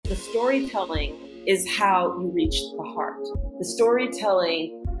The storytelling is how you reach the heart. The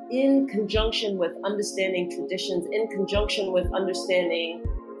storytelling, in conjunction with understanding traditions, in conjunction with understanding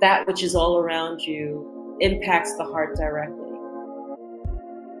that which is all around you, impacts the heart directly.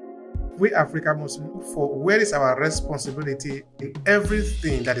 We Africa must look for where is our responsibility in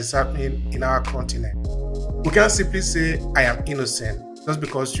everything that is happening in our continent. We can't simply say, I am innocent, just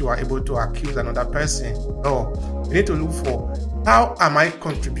because you are able to accuse another person. No, we need to look for, how am I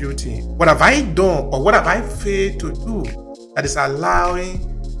contributing? What have I done or what have I failed to do that is allowing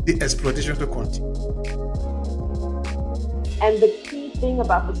the exploitation to continue? And the key thing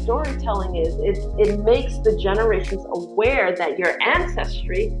about the storytelling is it makes the generations aware that your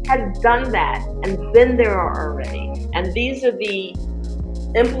ancestry has done that and been there already. And these are the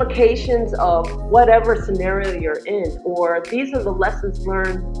implications of whatever scenario you're in, or these are the lessons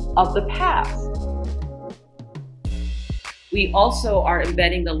learned of the past. We also are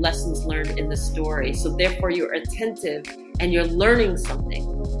embedding the lessons learned in the story. So therefore you're attentive and you're learning something.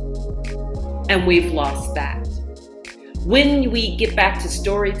 And we've lost that. When we get back to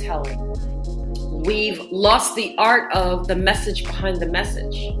storytelling, we've lost the art of the message behind the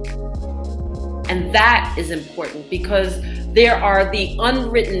message. And that is important because there are the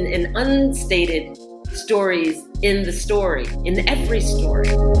unwritten and unstated stories in the story, in every story.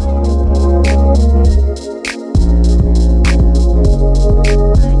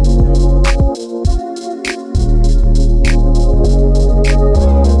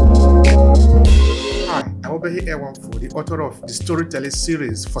 Ewanfo, the author of the Storytelling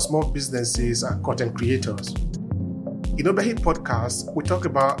series for small businesses and content creators. In Obehi podcast, we talk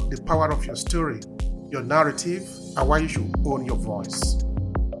about the power of your story, your narrative, and why you should own your voice.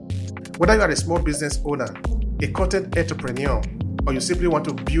 Whether you are a small business owner, a content entrepreneur, or you simply want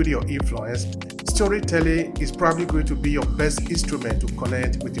to build your influence, storytelling is probably going to be your best instrument to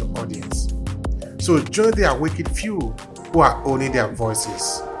connect with your audience. So join the awakened few who are owning their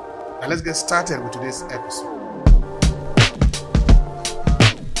voices. Now let's get started with today's episode.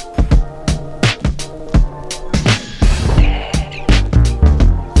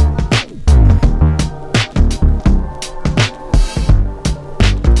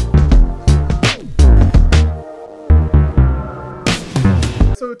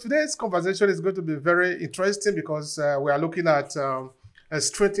 So today's conversation is going to be very interesting because we are looking at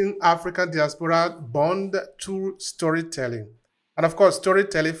strengthening African diaspora bond through storytelling. And of course,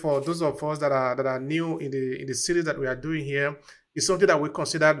 storytelling, for those of us that are new in the series that we are doing here, is something that we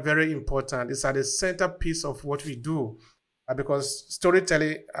consider very important. It's at the centerpiece of what we do, because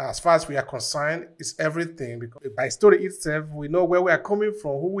storytelling, as far as we are concerned, is everything. Because by story itself, we know where we are coming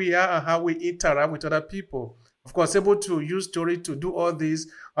from, who we are, and how we interact with other people. Of course, able to use story to do all this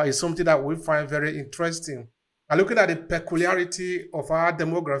is something that we find very interesting. And looking at the peculiarity of our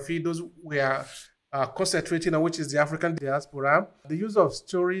demography, those we are concentrating on, which is the African diaspora, the use of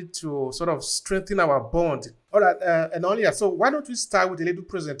story to sort of strengthen our bond. All right, and Olia, so why don't we start with a little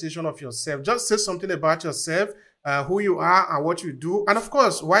presentation of yourself? Just say something about yourself, who you are and what you do. And of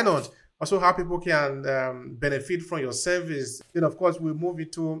course, why not also how people can benefit from your service. Then, of course, we'll move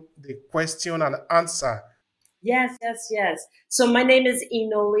into the question and answer. Yes. So my name is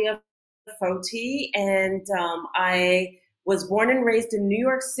Enolia Foti, and I was born and raised in New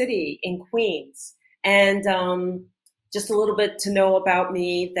York City in Queens. And just a little bit to know about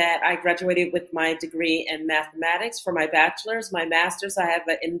me, that I graduated with my degree in mathematics for my bachelor's. My master's, I have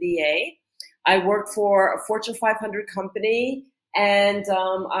an MBA. I worked for a Fortune 500 company, and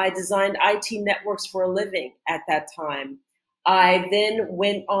I designed IT networks for a living at that time. I then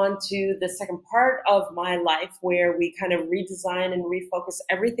went on to the second part of my life where we kind of redesign and refocus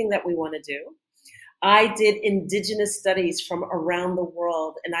everything that we want to do. I did indigenous studies from around the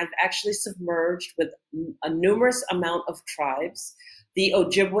world, and I've actually submerged with a numerous amount of tribes, the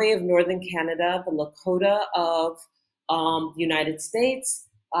Ojibwe of Northern Canada, the Lakota of the United States.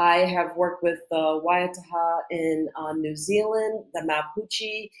 I have worked with the Waiataha in New Zealand, the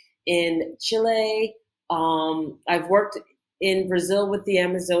Mapuche in Chile. I've worked in Brazil with the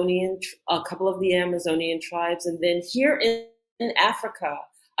Amazonian, a couple of the Amazonian tribes. And then here in Africa,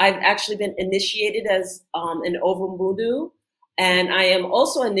 I've actually been initiated as an Ovumbudu, and I am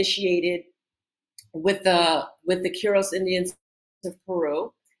also initiated with the Quiros Indians of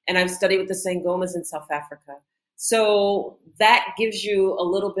Peru, and I've studied with the Sangomas in South Africa. So that gives you a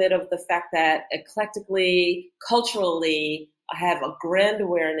little bit of the fact that eclectically, culturally, I have a grand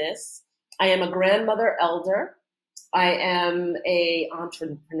awareness. I am a grandmother elder. I am an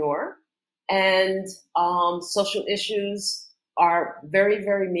entrepreneur, and social issues are very,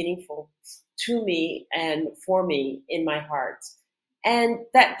 very meaningful to me and for me in my heart. And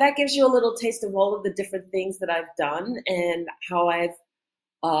that gives you a little taste of all of the different things that I've done and how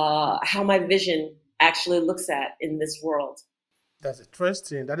my vision actually looks at in this world. That's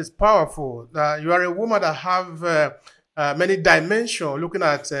interesting. That is powerful. You are a woman that have many dimensions, looking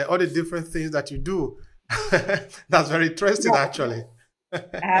at all the different things that you do. That's very interesting, Yeah, actually.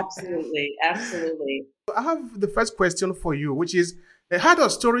 absolutely, absolutely. I have the first question for you, which is how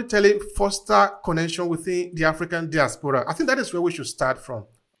does storytelling foster connection within the African diaspora? I think that is where we should start from.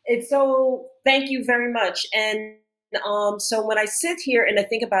 It's so, thank you very much. And so when I sit here and I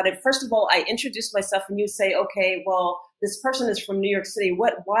think about it, first of all, I introduce myself and you say, okay, well, this person is from New York City.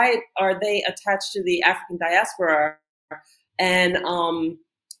 Why are they attached to the African diaspora? And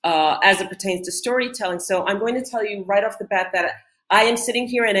as it pertains to storytelling. So I'm going to tell you right off the bat that I am sitting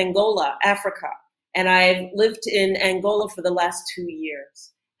here in Angola, Africa, and I've lived in Angola for the last 2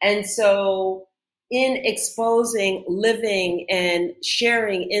 years. And so in exposing, living, and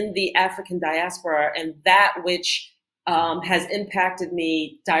sharing in the African diaspora and that which has impacted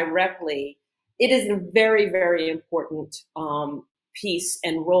me directly, it is a very, very important piece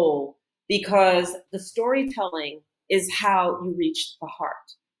and role because the storytelling is how you reach the heart.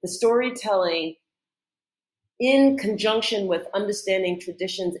 The storytelling, in conjunction with understanding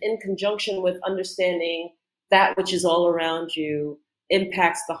traditions, in conjunction with understanding that which is all around you,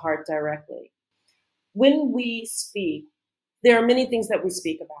 impacts the heart directly. When we speak, there are many things that we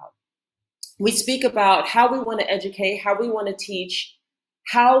speak about. We speak about how we want to educate, how we want to teach,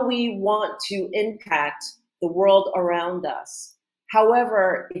 how we want to impact the world around us.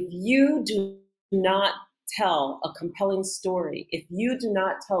 However, if you do not tell a compelling story, if you do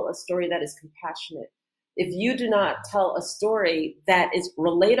not tell a story that is compassionate, if you do not tell a story that is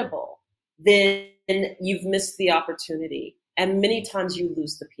relatable, then you've missed the opportunity. And many times you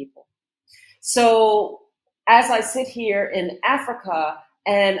lose the people. So as I sit here in Africa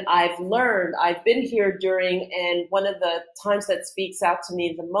and I've been here during, and one of the times that speaks out to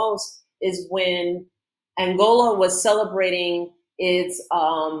me the most is when Angola was celebrating its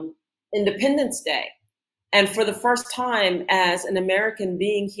Independence Day. And for the first time as an American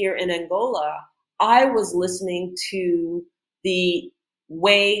being here in Angola, I was listening to the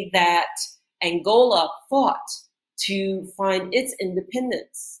way that Angola fought to find its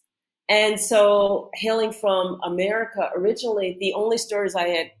independence. And so, hailing from America, originally the only stories I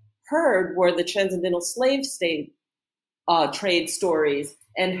had heard were the transcendental slave state trade stories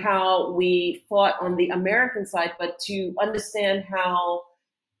and how we fought on the American side, but to understand how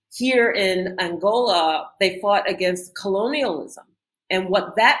here in Angola they fought against colonialism and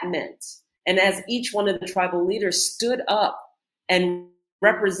what that meant. And as each one of the tribal leaders stood up and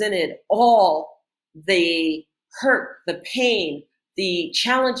represented all the hurt, the pain, the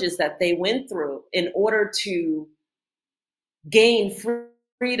challenges that they went through in order to gain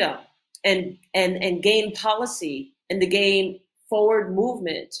freedom and gain policy and to gain forward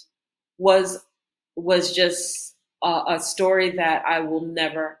movement was just a story that I will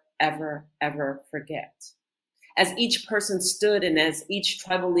never, ever, ever forget. As each person stood and as each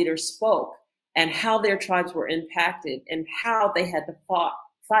tribal leader spoke and how their tribes were impacted and how they had to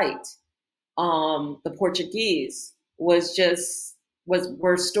fight the Portuguese were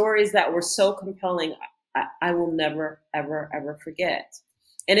stories that were so compelling. I will never, ever, ever forget.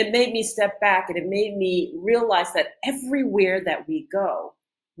 And it made me step back and it made me realize that everywhere that we go,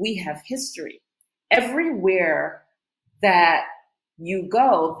 we have history. Everywhere that you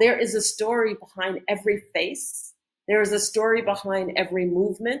go, there is a story behind every face. There is a story behind every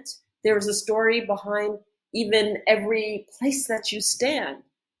movement. There is a story behind even every place that you stand.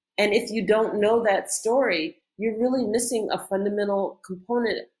 And if you don't know that story, you're really missing a fundamental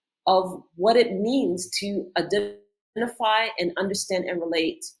component of what it means to identify and understand and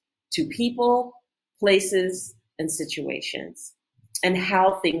relate to people, places, and situations, and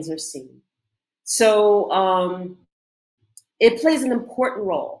how things are seen. So it plays an important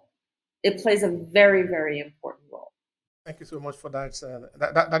role. It plays a very, very important role. Thank you so much for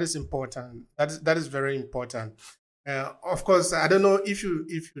that. That is important. That is very important. Of course, I don't know if you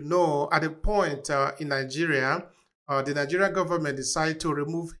know at a point in Nigeria, the Nigerian government decided to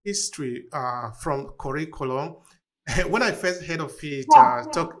remove history from curriculum. When I first heard of it,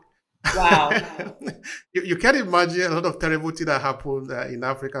 Wow. you can imagine a lot of terrible things that happened in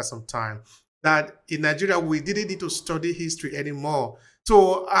Africa sometime. That in Nigeria we didn't need to study history anymore.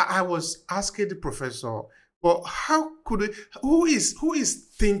 So I was asking the professor, but how could it, who is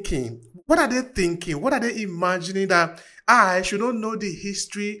thinking? What are they thinking? What are they imagining that I should not know the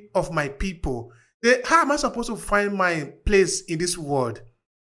history of my people? How am I supposed to find my place in this world?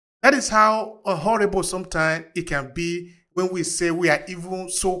 That is how horrible sometimes it can be when we say we are even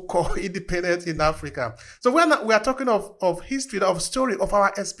so-called independent in Africa. So we are talking of history, of story, of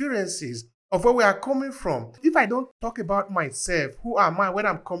our experiences, of where we are coming from. If I don't talk about myself, who am I, where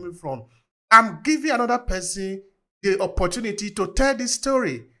I'm coming from, I'm giving another person the opportunity to tell this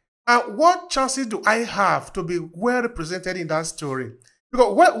story. And what chances do I have to be well represented in that story?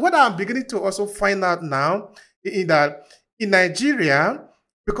 Because what I'm beginning to also find out now is that in Nigeria,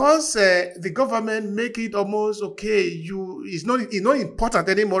 because the government make it almost okay, it's not important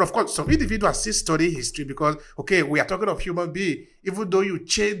anymore. Of course, some individuals still study history because okay, we are talking of human being. Even though you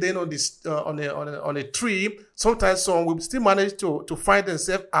chain them on this on a tree, sometimes some will still manage to find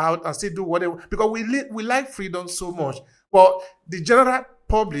themselves out and still do whatever because we like freedom so much. But the general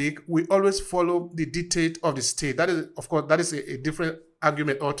public will always follow the dictate of the state. That is, of course, that is a different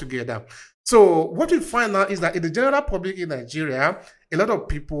argument altogether. So what we find now is that in the general public in Nigeria, a lot of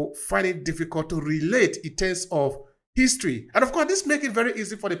people find it difficult to relate in terms of history. And of course, this makes it very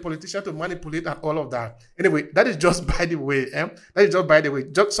easy for the politician to manipulate and all of that. Anyway, that is just by the way. That is just by the way.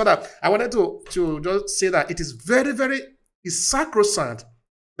 Just so that I wanted to just say that it is very, very it's sacrosanct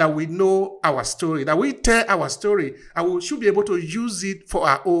that we know our story, that we tell our story, and we should be able to use it for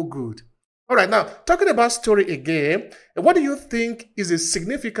our own good. All right, now talking about story again, what do you think is the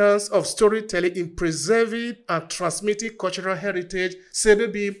significance of storytelling in preserving and transmitting cultural heritage, say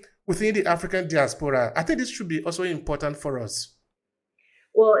maybe within the African diaspora? I think this should be also important for us.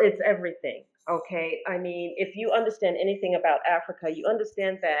 Well, it's everything. Okay. I mean, if you understand anything about Africa, you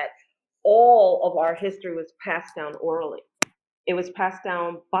understand that all of our history was passed down orally. It was passed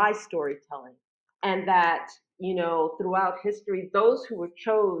down by storytelling. And that, throughout history, those who were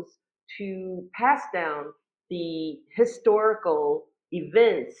chose to pass down the historical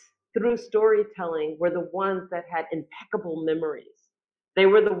events through storytelling were the ones that had impeccable memories. They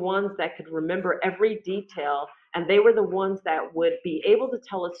were the ones that could remember every detail, and they were the ones that would be able to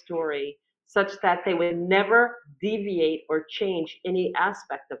tell a story such that they would never deviate or change any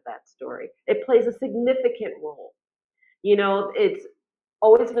aspect of that story. It plays a significant role. It's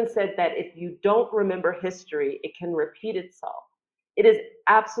always been said that if you don't remember history, it can repeat itself. It is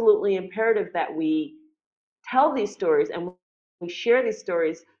absolutely imperative that we tell these stories and we share these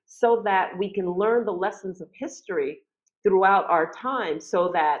stories so that we can learn the lessons of history throughout our time so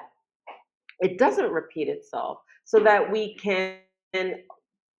that it doesn't repeat itself, so that we can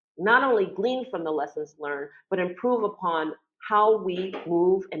not only glean from the lessons learned, but improve upon how we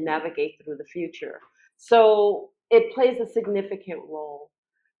move and navigate through the future. So it plays a significant role.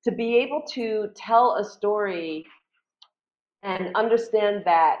 To be able to tell a story and understand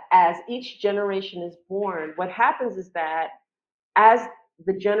that as each generation is born, what happens is that as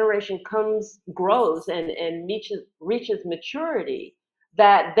the generation grows and reaches maturity,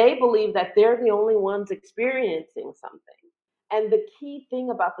 that they believe that they're the only ones experiencing something. And the key thing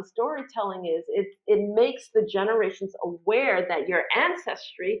about the storytelling is it makes the generations aware that your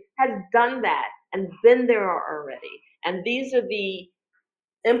ancestry has done that and been there already. And these are the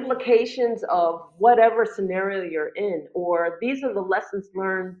implications of whatever scenario you're in, or these are the lessons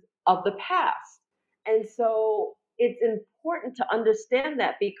learned of the past. And so it's important to understand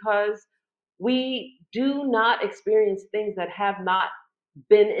that because we do not experience things that have not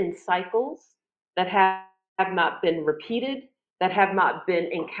been in cycles, that have not been repeated, that have not been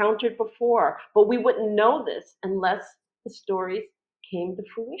encountered before. But we wouldn't know this unless the stories came to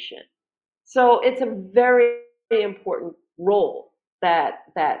fruition. So it's a very important role that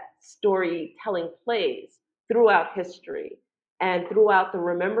storytelling plays throughout history and throughout the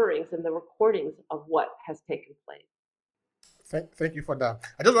rememberings and the recordings of what has taken place. Thank you for that.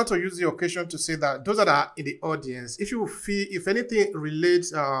 I just want to use the occasion to say that those that are in the audience, if you feel, if anything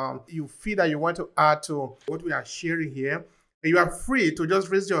relates, you feel that you want to add to what we are sharing here, you are free to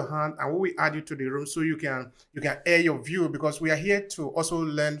just raise your hand and we will add you to the room so you can air your view because we are here to also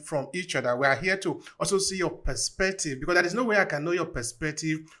learn from each other. We are here to also see your perspective because there is no way I can know your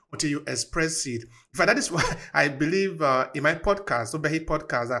perspective until you express it. In fact, that is why I believe in my podcast, Obehi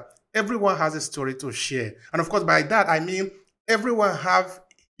podcast, that everyone has a story to share. And of course, by that, I mean everyone have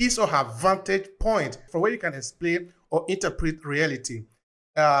his or her vantage point from where you can explain or interpret reality.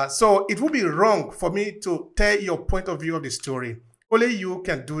 So it would be wrong for me to tell your point of view of the story. Only you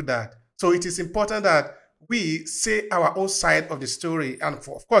can do that. So it is important that we say our own side of the story. And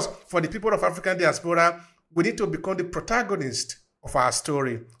of course, for the people of African diaspora, we need to become the protagonist of our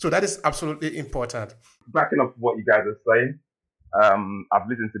story. So that is absolutely important. Backing up what you guys are saying, I've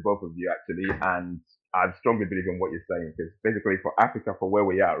listened to both of you actually, and I strongly believe in what you're saying because basically for Africa, for where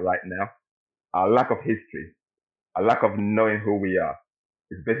we are right now, our lack of history, our lack of knowing who we are,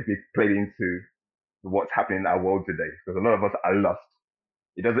 is basically played into what's happening in our world today, because a lot of us are lost.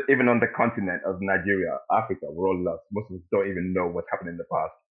 It doesn't even on the continent of Nigeria, Africa, we're all lost. Most of us don't even know what's happened in the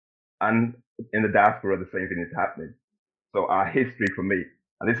past. And in the diaspora, the same thing is happening. So our history for me,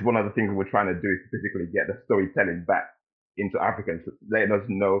 and this is one of the things we're trying to do, is to basically get the storytelling back into Africans, letting us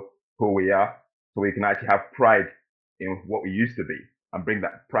know who we are, so we can actually have pride in what we used to be and bring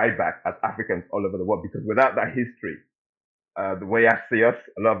that pride back as Africans all over the world. Because without that history, the way I see us,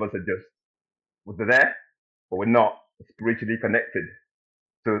 a lot of us are just, we're there, but we're not spiritually connected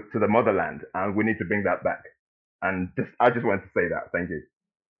to the motherland, and we need to bring that back. And I just wanted to say that. Thank you.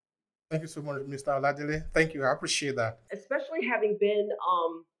 Thank you so much, Mr. Oladile. Thank you. I appreciate that. Especially having been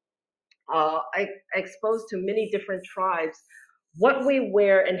exposed to many different tribes, what we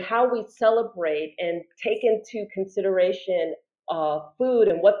wear and how we celebrate and take into consideration food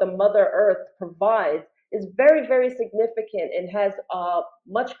and what the Mother Earth provides is very, very significant and has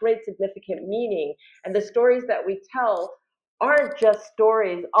much great significant meaning. And the stories that we tell aren't just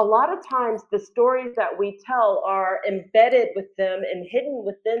stories. A lot of times, the stories that we tell are embedded with them and hidden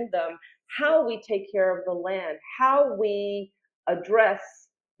within them how we take care of the land, how we address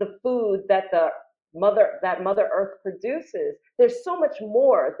the food that Mother Earth produces. There's so much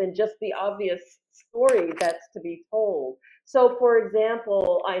more than just the obvious story that's to be told. So, for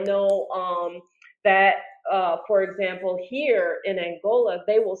example, I know that, for example, here in Angola,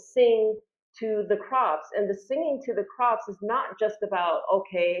 they will sing to the crops, and the singing to the crops is not just about,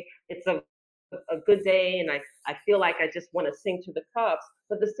 okay, it's a good day and I feel like I just want to sing to the crops.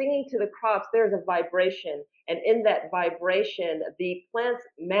 But the singing to the crops, there's a vibration. And in that vibration, the plant's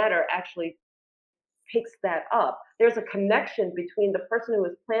matter actually picks that up. There's a connection between the person who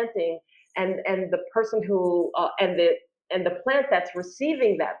is planting and the person who and the plant that's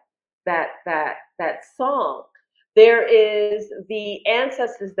receiving that song. There is the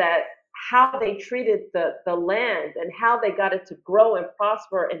ancestors that how they treated the land and how they got it to grow and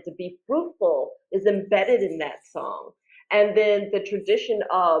prosper and to be fruitful is embedded in that song. And then the tradition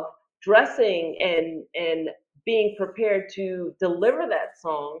of dressing and being prepared to deliver that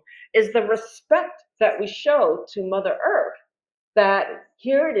song is the respect that we show to Mother Earth. That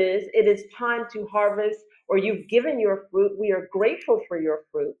here it is time to harvest, or you've given your fruit, we are grateful for your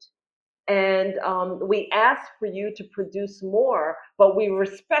fruit. And we ask for you to produce more, but we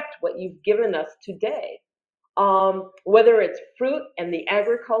respect what you've given us today. Whether it's fruit and the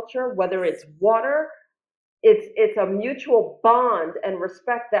agriculture, whether it's water, it's a mutual bond and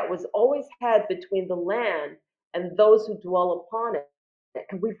respect that was always had between the land and those who dwell upon it.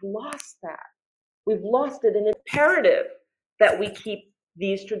 And we've lost that. We've lost it, and it's imperative that we keep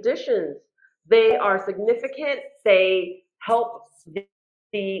these traditions. They are significant. They help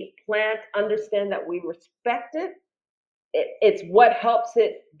the plant understand that we respect it. It's what helps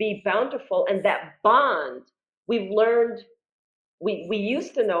it be bountiful. And that bond, we've learned, we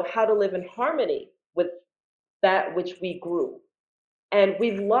used to know how to live in harmony with that which we grew. And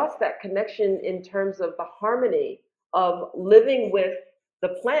we've lost that connection in terms of the harmony of living with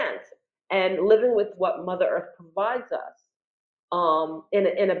the plants and living with what Mother Earth provides us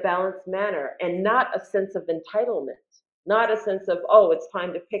in a balanced manner, and not a sense of entitlement, not a sense of, oh, it's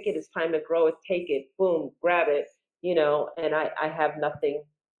time to pick it, it's time to grow it, take it, boom, grab it, and I have nothing.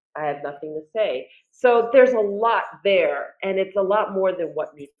 I have nothing to say. So there's a lot there, and it's a lot more than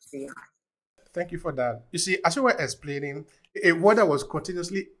what meets the eye. Thank you for that. You see, as you were explaining, a word that was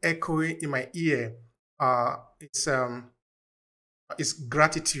continuously echoing in my ear is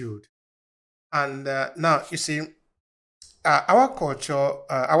gratitude. And now, you see, our culture,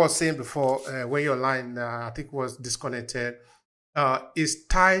 I was saying before, when your line, I think, was disconnected, is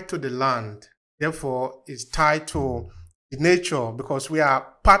tied to the land. Therefore, it's tied to the nature, because we are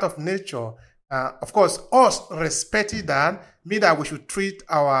part of nature. Of course, us respecting that means that we should treat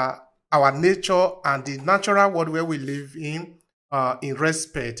our nature and the natural world where we live in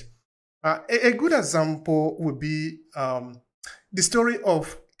respect. A good example would be the story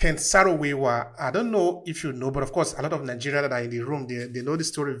of Ken Saro-Wiwa. I don't know if you know, but of course, a lot of Nigerians that are in the room, they know the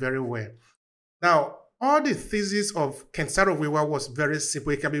story very well. Now, all the thesis of Ken Saro-Wiwa was very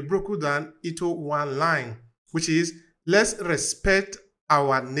simple. It can be broken down into one line, which is, let's respect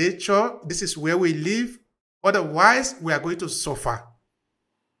our nature. This is where we live. Otherwise, we are going to suffer.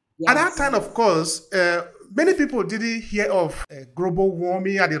 Yes. At that time, of course, many people didn't hear of global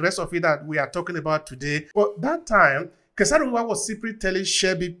warming and the rest of it that we are talking about today. But that time, Ken Saro-Wiwa was simply telling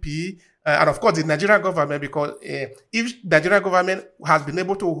Share BP, and of course the Nigerian government, because if the Nigerian government has been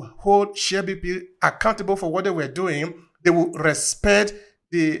able to hold Share BP accountable for what they were doing, they will respect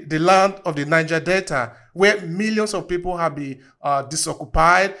the land of the Niger Delta, where millions of people have been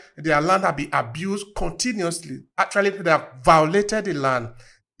disoccupied, their land have been abused continuously. Actually, they have violated the land.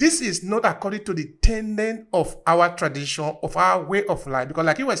 This is not according to the tenet of our tradition, of our way of life. Because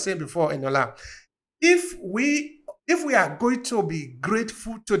like you were saying before, Enola, if we are going to be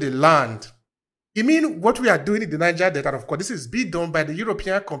grateful to the land, it means what we are doing in the Niger Delta, and of course, this is being done by the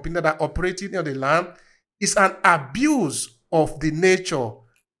European company that are operating on the land, is an abuse of the nature.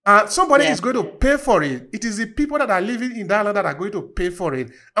 And somebody is going to pay for it. It is the people that are living in that land that are going to pay for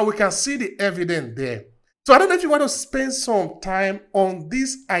it. And we can see the evidence there. So I don't know if you want to spend some time on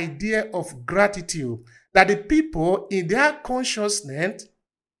this idea of gratitude, that the people in their consciousness,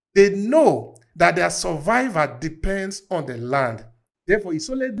 they know that their survival depends on the land. Therefore, it's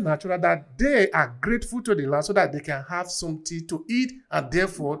only natural that they are grateful to the land so that they can have something to eat and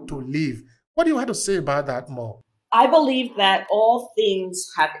therefore to live. What do you have to say about that more? I believe that all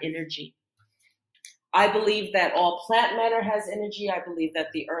things have energy. I believe that all plant matter has energy. I believe that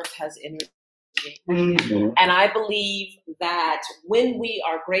the earth has energy. Mm-hmm. And I believe that when we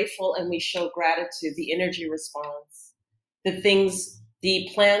are grateful and we show gratitude, the energy responds. The things, the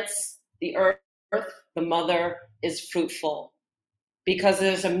plants, the earth, the mother is fruitful because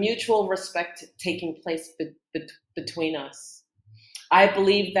there's a mutual respect taking place between us. I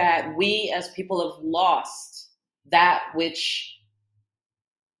believe that we as people have lost that which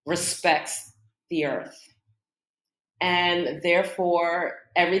respects the earth. And therefore,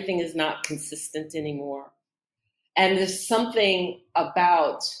 everything is not consistent anymore. And there's something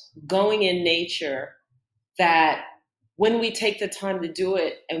about going in nature that when we take the time to do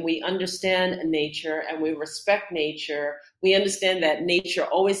it and we understand nature and we respect nature, we understand that nature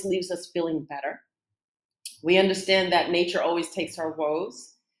always leaves us feeling better. We understand that nature always takes our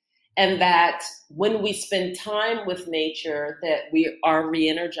woes, and that when we spend time with nature, that we are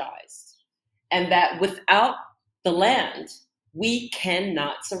re-energized, and that without the land, we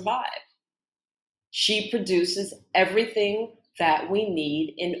cannot survive. She produces everything that we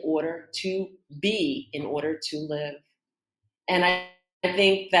need in order to be, in order to live. And I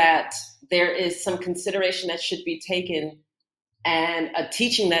think that there is some consideration that should be taken and a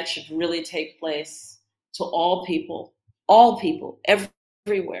teaching that should really take place to all people,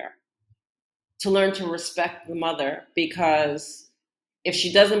 everywhere, to learn to respect the mother, because if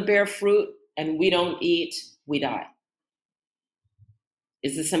she doesn't bear fruit and we don't eat, we die.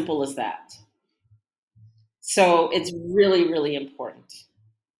 It's as simple as that. So it's really, really important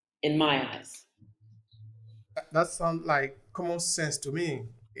in my eyes. That sounds like common sense to me.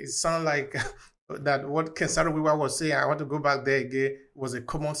 It sounds like that what Kensaro Wiwa was saying, I want to go back there again, was a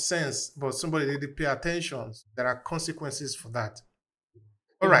common sense, but somebody didn't pay attention. There are consequences for that.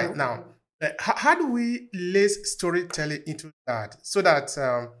 All right, now, how do we lace storytelling into that so that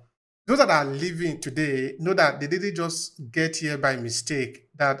those that are living today know that they didn't just get here by mistake,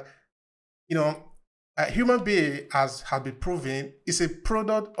 that, a human being, as has been proven, is a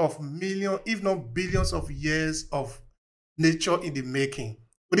product of millions, if not billions of years of nature in the making.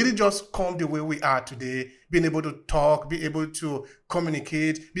 We didn't just come the way we are today, being able to talk, be able to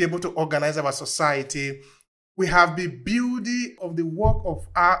communicate, be able to organize our society. We have been building of the work of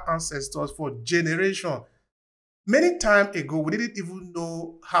our ancestors for generations. Many time ago, we didn't even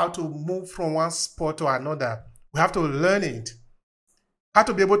know how to move from one spot to another. We have to learn it. How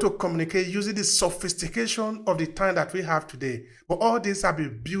to be able to communicate using the sophistication of the time that we have today. But all this have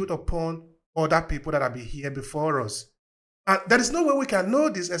been built upon other people that have been here before us. And there is no way we can know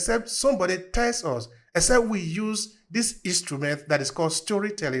this except somebody tells us, except we use this instrument that is called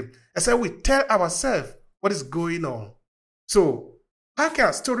storytelling, except we tell ourselves what is going on. So how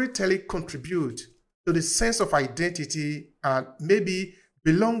can storytelling contribute to the sense of identity and maybe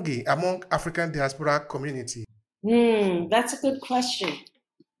belonging among African diaspora community? That's a good question.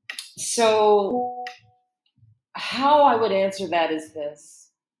 So how I would answer that is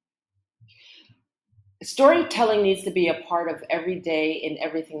this. Storytelling needs to be a part of every day in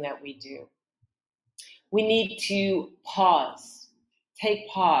everything that we do. We need to take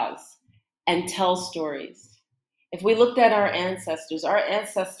pause, and tell stories. If we looked at our ancestors,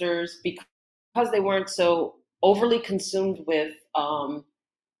 because they weren't so overly consumed with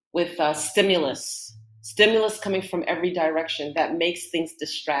stimulus coming from every direction that makes things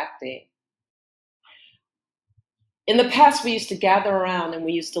distracting. In the past, we used to gather around and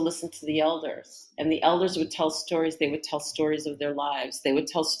we used to listen to the elders, and the elders would tell stories. They would tell stories of their lives. They would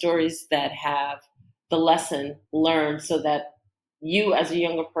tell stories that have the lesson learned so that you as a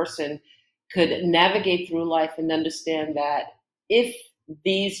younger person could navigate through life and understand that if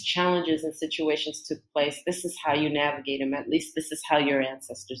these challenges and situations took place, this is how you navigate them. At least this is how your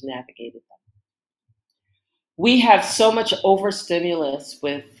ancestors navigated them. We have so much overstimulus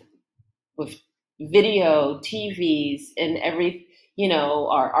with video, TVs, and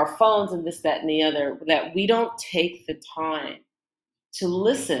our phones and this, that, and the other, that we don't take the time to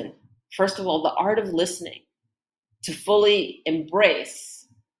listen. First of all, the art of listening, to fully embrace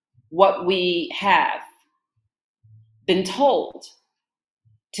what we have been told,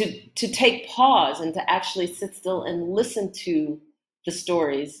 to take pause and to actually sit still and listen to the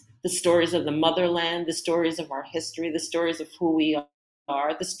stories of the motherland, the stories of our history, the stories of who we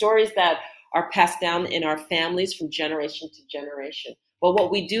are, the stories that are passed down in our families from generation to generation. But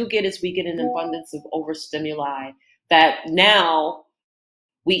what we do get is we get an abundance of overstimuli that now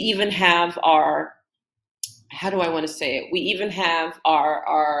we even have our, how do I want to say it? We even have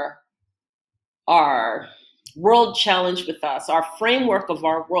our world challenge with us, our framework of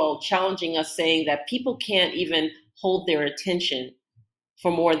our world challenging us, saying that people can't even hold their attention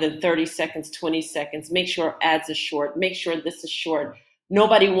for more than 30 seconds, 20 seconds. Make sure ads are short. Make sure this is short.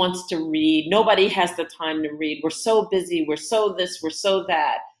 Nobody wants to read. Nobody has the time to read. We're so busy. We're so this, we're so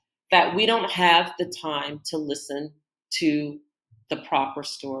that we don't have the time to listen to the proper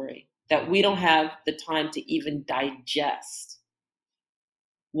story, that we don't have the time to even digest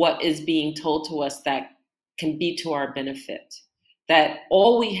what is being told to us that can be to our benefit. That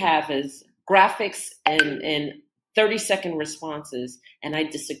all we have is graphics and 30-second responses, and I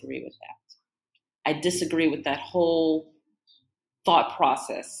disagree with that. I disagree with that whole thought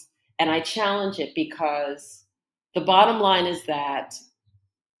process, and I challenge it, because the bottom line is that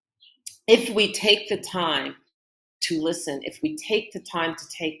if we take the time to listen, if we take the time to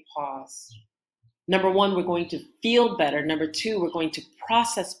take pause, number one, we're going to feel better. Number two, we're going to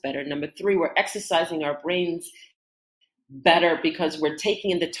process better. Number three, we're exercising our brains better because we're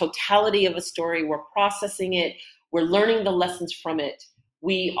taking in the totality of a story, we're processing it, we're learning the lessons from it,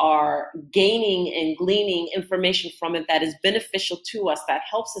 we are gaining and gleaning information from it that is beneficial to us, that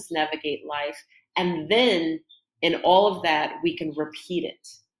helps us navigate life. And then in all of that, we can repeat it.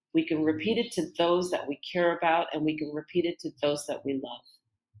 We can repeat it to those that we care about, and we can repeat it to those that we love.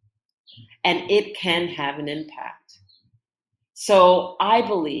 And it can have an impact. So I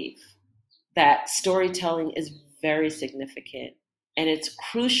believe that storytelling is very significant, and it's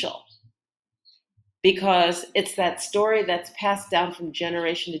crucial, because it's that story that's passed down from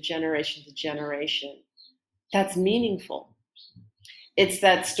generation to generation to generation that's meaningful. It's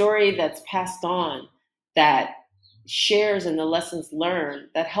that story that's passed on that shares in the lessons learned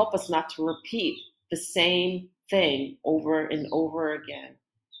that help us not to repeat the same thing over and over again.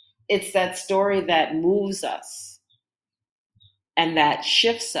 It's that story that moves us and that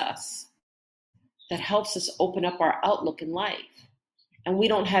shifts us, that helps us open up our outlook in life. And we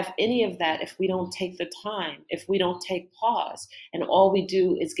don't have any of that if we don't take the time, if we don't take pause. And all we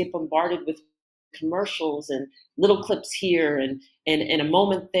do is get bombarded with commercials and little clips here and a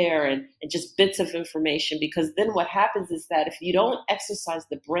moment there and just bits of information. Because then what happens is that if you don't exercise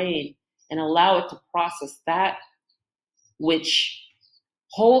the brain and allow it to process that which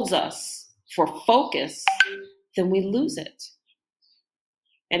holds us for focus, then we lose it.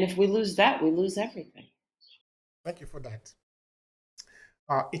 And if we lose that, we lose everything. Thank you for that.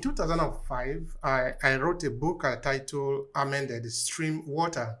 In 2005, I wrote a book titled Amended Stream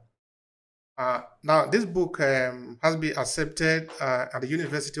Water. Now, this book has been accepted at the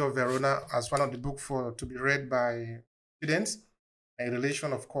University of Verona as one of the books to be read by students in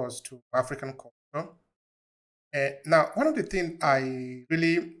relation, of course, to African culture. Now, one of the things I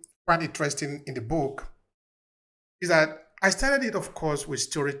really find interesting in the book is that I started it, of course, with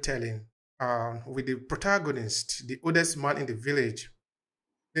storytelling, with the protagonist, the oldest man in the village.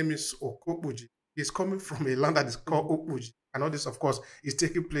 His name is Okobuji. He's coming from a land that is called Okuji. And all this, of course, is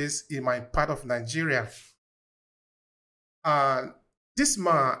taking place in my part of Nigeria. This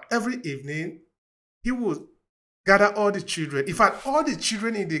man, every evening, he would gather all the children. In fact, all the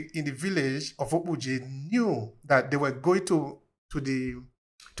children in the village of Okuji knew that they were going to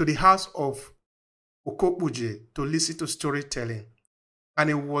the house of Okobuji to listen to storytelling. And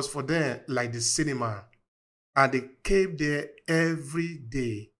it was for them like the cinema. And they came there every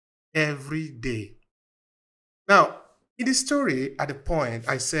day. Now, in the story, at the point,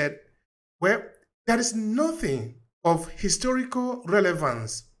 I said, well, there is nothing of historical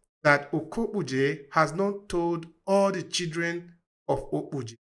relevance that Okobuji has not told all the children of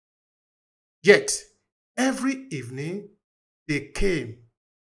Okuji. Yet, every evening, they came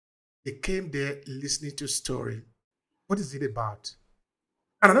there listening to story. What is it about?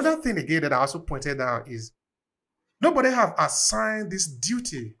 And another thing again that I also pointed out is Nobody have assigned this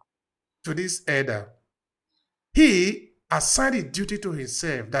duty to this elder. He assigned a duty to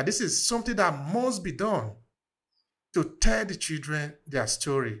himself that this is something that must be done to tell the children their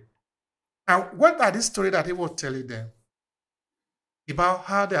story. And what are these stories that he was telling them? About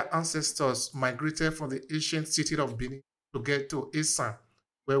how their ancestors migrated from the ancient city of Benin to get to Esan,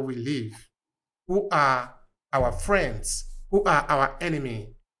 where we live. Who are our friends? Who are our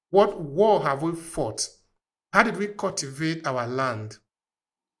enemy? What war have we fought? How did we cultivate our land?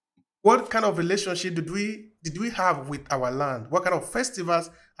 What kind of relationship did we have with our land? What kind of festivals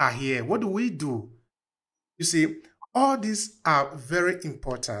are here? What do we do? You see, all these are very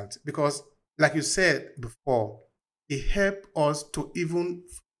important because, like you said before, it helps us to even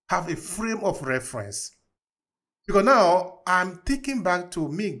have a frame of reference. Because now I'm thinking back to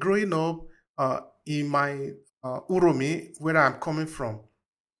me growing up in my Uromi, where I'm coming from,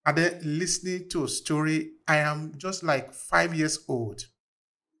 and then listening to a story. I am just like 5 years old.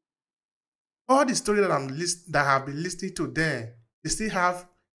 All the stories that I have been listening to then, they still have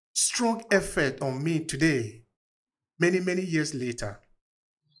strong effect on me today, many years later.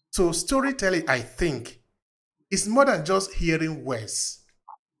 So storytelling, I think, is more than just hearing words.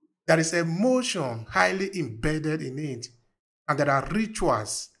 There is emotion highly embedded in it, and there are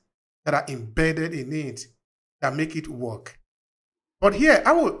rituals that are embedded in it that make it work. But here,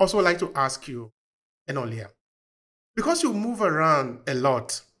 I would also like to ask you, Enolia, because you move around a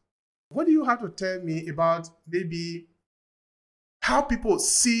lot, what do you have to tell me about maybe how people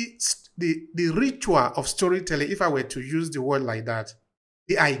see the ritual of storytelling, if I were to use the word like that,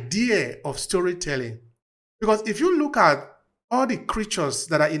 the idea of storytelling? Because if you look at all the creatures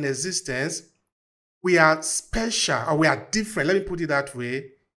that are in existence, we are special or we are different, let me put it that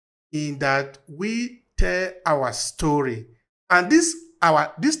way, in that we tell our story. And this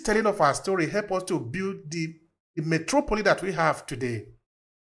telling of our story helps us to build the metropolis that we have today.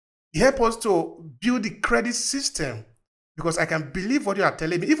 It helps us to build the credit system because I can believe what you are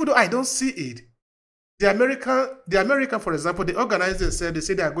telling me, even though I don't see it. The American, for example, they organize themselves, they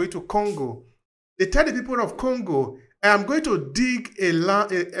say they are going to Congo. They tell the people of Congo, I am going to dig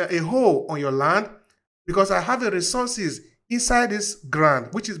a hole on your land because I have the resources inside this ground,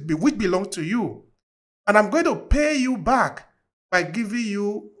 which belongs to you. And I'm going to pay you back by giving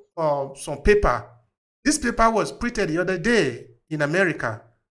you some paper. This paper was printed the other day in America.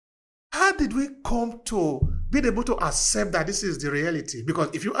 How did we come to be able to accept that this is the reality? Because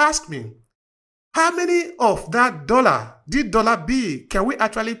if you ask me, how many of that dollar, bill, can we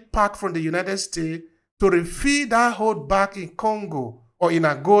actually pack from the United States to refill that hold back in Congo or in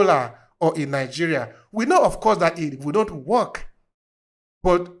Angola or in Nigeria? We know, of course, that it will not work.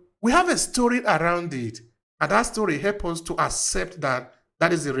 But we have a story around it. And that story helps us to accept that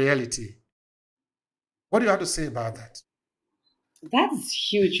that is the reality. What do you have to say about that? That's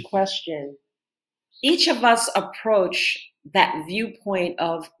a huge question. Each of us approach that viewpoint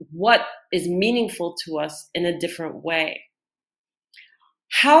of what is meaningful to us in a different way.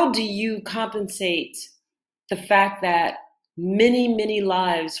 How do you compensate the fact that many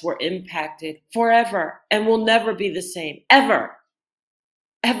lives were impacted forever and will never be the same? Ever.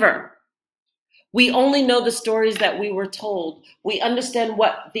 We only know the stories that we were told. We understand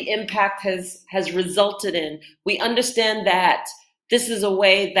what the impact has resulted in. We understand that this is a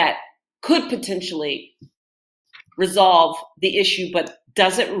way that could potentially resolve the issue, but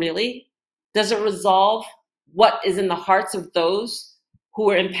does it really? Does it resolve what is in the hearts of those who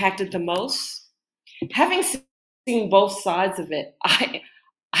were impacted the most? Having seen both sides of it, I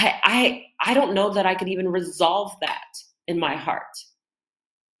don't know that I could even resolve that in my heart.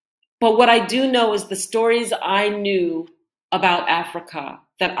 But what I do know is the stories I knew about Africa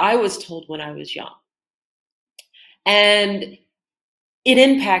that I was told when I was young. And it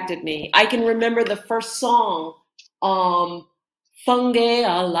impacted me. I can remember the first song, Funge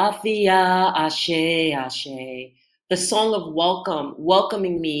Alafia Ashe Ashe, the song of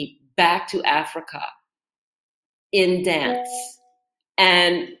welcoming me back to Africa in dance.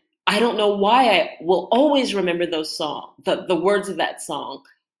 And I don't know why I will always remember those songs, the words of that song,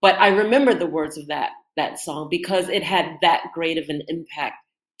 but I remember the words of that song because it had that great of an impact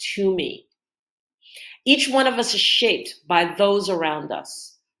to me. Each one of us is shaped by those around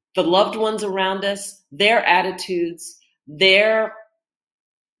us, the loved ones around us, their attitudes, their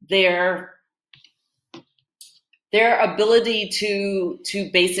ability to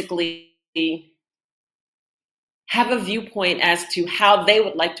basically have a viewpoint as to how they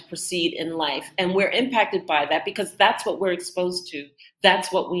would like to proceed in life. And we're impacted by that because that's what we're exposed to.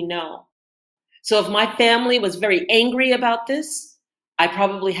 That's what we know. So if my family was very angry about this, I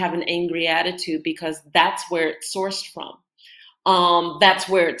probably have an angry attitude because that's where it's sourced from. That's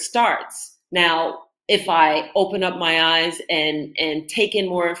where it starts. Now, if I open up my eyes and take in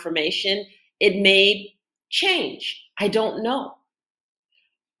more information, it may change. I don't know.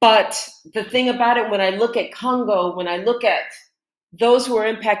 But the thing about it, when I look at Congo, when I look at those who are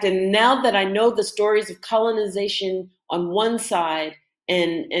impacted, now that I know the stories of colonization on one side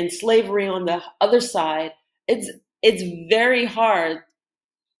and slavery on the other side, it's very hard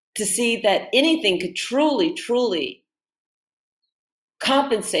to see that anything could truly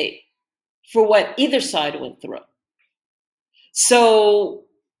compensate for what either side went through. So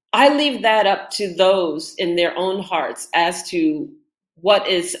I leave that up to those in their own hearts as to what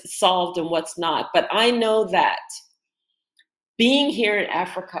is solved and what's not. But I know that being here in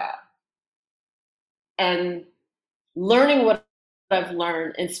Africa and learning what I've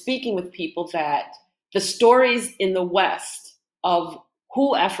learned and speaking with people, that the stories in the West of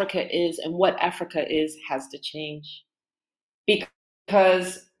who Africa is and what Africa is has to change,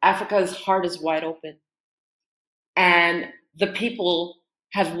 because Africa's heart is wide open and the people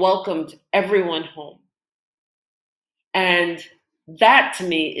have welcomed everyone home. And that to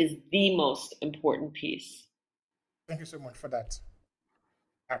me is the most important piece. Thank you so much for that.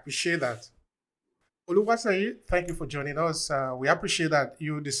 I appreciate that. Oluwaseyi, thank you for joining us. We appreciate that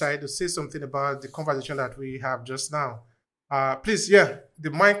you decided to say something about the conversation that we have just now. Please, yeah,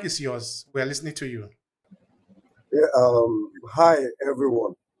 the mic is yours. We are listening to you. Yeah, hi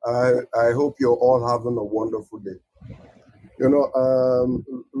everyone. I hope you're all having a wonderful day. You know,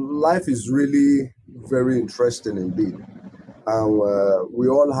 life is really very interesting indeed, and we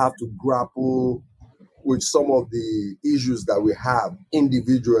all have to grapple with some of the issues that we have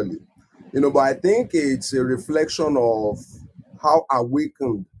individually. You know, but I think it's a reflection of how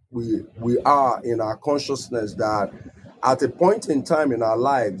awakened we are in our consciousness, that at a point in time in our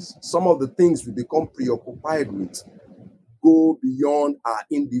lives, some of the things we become preoccupied with go beyond our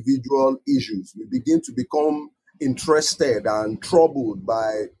individual issues. We begin to become interested and troubled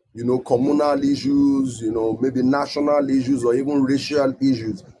by, communal issues, maybe national issues or even racial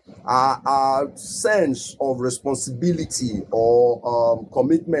issues. Our sense of responsibility or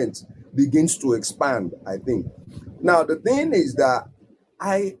commitment begins to expand, I think. Now, the thing is that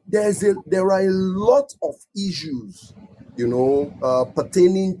there are a lot of issues,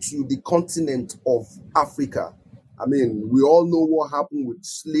 pertaining to the continent of Africa. I mean, we all know what happened with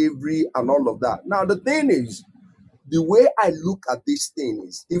slavery and all of that. Now, the thing is, the way I look at this thing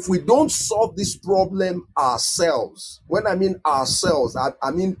is, if we don't solve this problem ourselves, when I mean ourselves,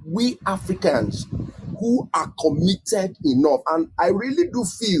 I mean we Africans who are committed enough, and I really do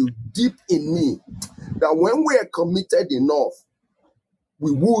feel deep in me that when we are committed enough,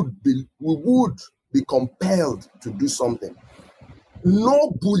 we would be compelled to do something.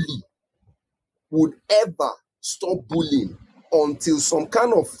 No bully would ever stop bullying until some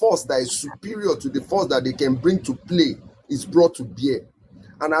kind of force that is superior to the force that they can bring to play is brought to bear.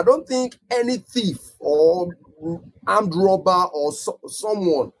 And I don't think any thief or armed robber or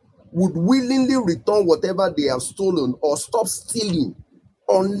someone would willingly return whatever they have stolen or stop stealing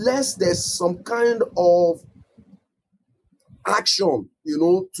unless there's some kind of action,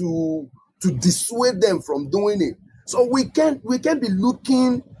 to dissuade them from doing it. So we can't be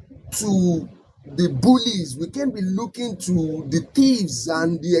looking to the bullies, we can't be looking to the thieves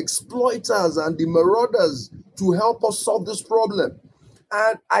and the exploiters and the marauders to help us solve this problem.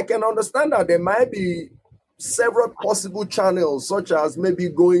 And I can understand that there might be several possible channels, such as maybe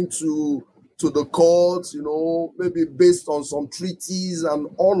going to the courts, maybe based on some treaties and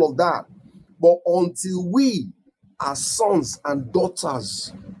all of that. But until we, as sons and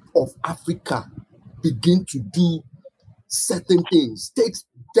daughters of Africa, begin to do certain things, take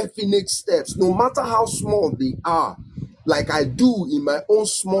definite steps, no matter how small they are, like I do in my own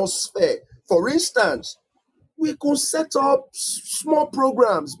small sphere. For instance, we could set up small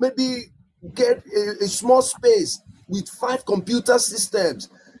programs, maybe get a small space with 5 computer systems,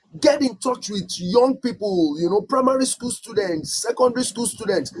 get in touch with young people, primary school students, secondary school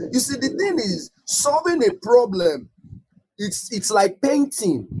students. You see, the thing is, solving a problem, it's like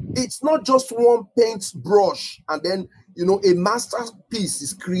painting. It's not just one paint brush and then, a masterpiece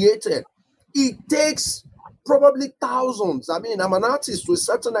is created. It takes probably thousands. I mean, I'm an artist to a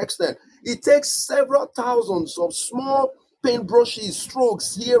certain extent. It takes several thousands of small paintbrushes,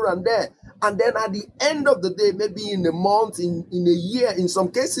 strokes here and there. And then at the end of the day, maybe in a month, in a year, in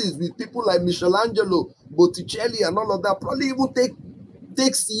some cases with people like Michelangelo, Botticelli and all of that, probably even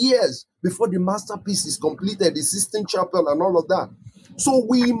takes years before the masterpiece is completed, the Sistine Chapel and all of that. So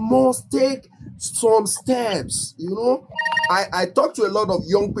we must take some steps, I talk to a lot of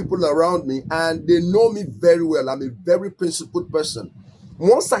young people around me, and they know me very well. I'm a very principled person.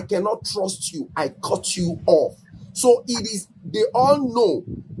 Once I cannot trust you, I cut you off. So it is, they all know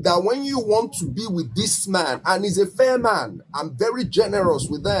that when you want to be with this man, and he's a fair man, I'm very generous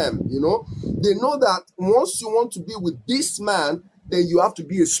with them, you know. They know that once you want to be with this man, then you have to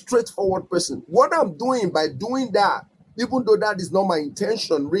be a straightforward person. What I'm doing by doing that, even though that is not my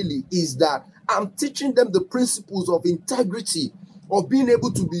intention really, is that I'm teaching them the principles of integrity, of being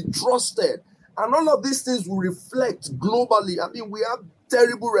able to be trusted. And all of these things will reflect globally. I mean, we have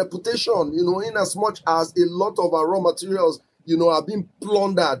terrible reputation, you know, in as much as a lot of our raw materials, you know, are being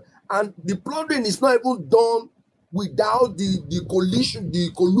plundered. And the plundering is not even done without the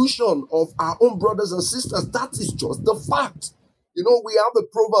collusion of our own brothers and sisters. That is just the fact. You know, we have a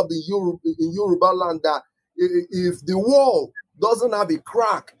proverb in Yoruba land that if the wall doesn't have a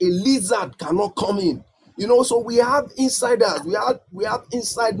crack, a lizard cannot come in. You know, so we have insiders, we have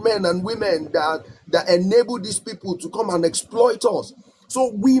inside men and women that enable these people to come and exploit us.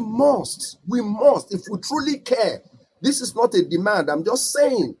 So we must, if we truly care, this is not a demand. I'm just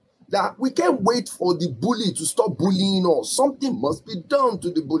saying that we can't wait for the bully to stop bullying us. Something must be done to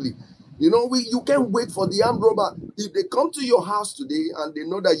the bully. You know, you can't wait for the armed robber. If they come to your house today and they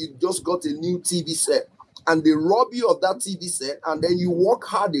know that you just got a new TV set, and they rob you of that TV set, and then you work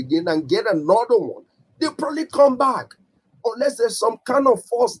hard again and get another one, they'll probably come back. Unless there's some kind of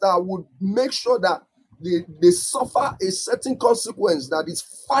force that would make sure that they suffer a certain consequence that is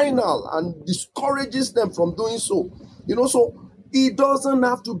final and discourages them from doing so. You know, so it doesn't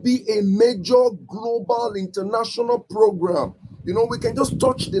have to be a major global international program. You know, we can just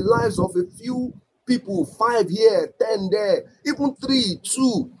touch the lives of a few people, 5 here, 10 there, even 3,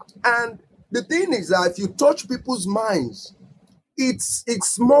 2. And the thing is that if you touch people's minds,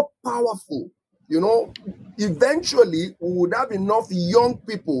 it's more powerful. You know, eventually we would have enough young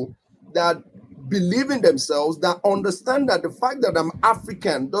people that believe in themselves, that understand that the fact that I'm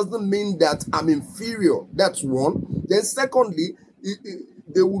African doesn't mean that I'm inferior. That's one. Then secondly,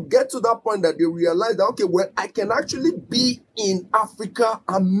 they will get to that point that they realize that, okay, well, I can actually be in Africa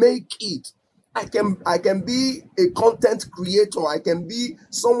and make it. I can be a content creator. I can be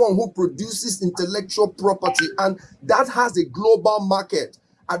someone who produces intellectual property, and that has a global market.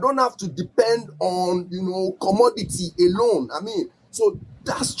 I don't have to depend on, you know, commodity alone. I mean, so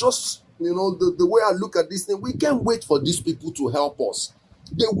that's just, you know, the way I look at this thing. We can't wait for these people to help us.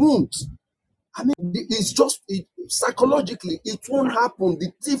 They won't. I mean, it's just psychologically, it won't happen.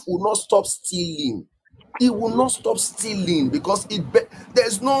 The thief will not stop stealing. It will not stop stealing because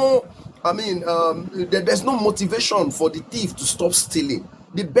there's no, I mean, there's no motivation for the thief to stop stealing.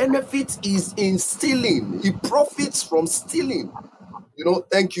 The benefit is in stealing. He profits from stealing. You know,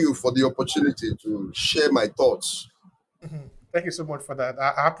 thank you for the opportunity to share my thoughts. Thank you so much for that.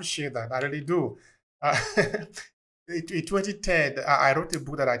 I appreciate that. I really do. In 2010, I wrote a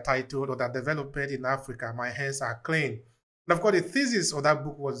book that I titled, or that developed in Africa, My Hands Are Clean. And of course, the thesis of that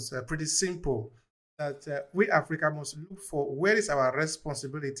book was pretty simple, that we Africa must look for where is our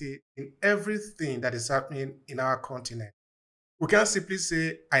responsibility in everything that is happening in our continent. We can't simply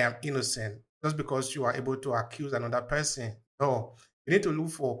say, I am innocent, just because you are able to accuse another person. No, you need to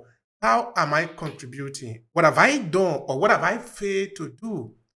look for, how am I contributing? What have I done, or what have I failed to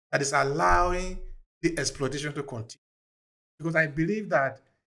do that is allowing the exploitation to continue? Because I believe that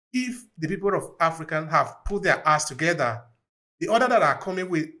if the people of Africa have put their ass together, the other that are coming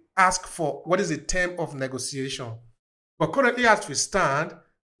will ask for what is the term of negotiation. But currently, as we stand,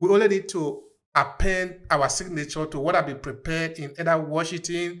 we only need to append our signature to what have been prepared in either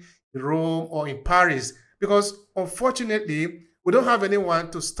Washington, Rome, or in Paris. Because unfortunately, we don't have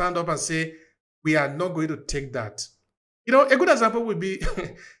anyone to stand up and say, we are not going to take that. You know, a good example would be,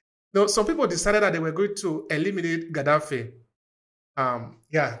 some people decided that they were going to eliminate Gaddafi.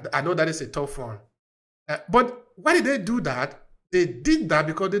 Yeah, I know that is a tough one. But why did they do that? They did that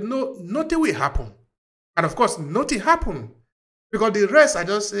because they know nothing will happen. And of course, nothing happened. Because the rest, I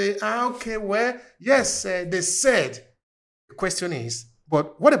just say, okay, well, yes, they said. The question is,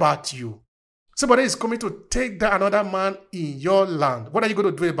 but what about you? Somebody is coming to take down another man in your land. What are you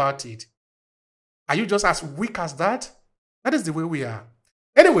going to do about it? Are you just as weak as that? That is the way we are.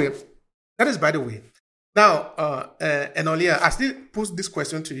 Anyway, that is by the way. Now, Enolia, I still put this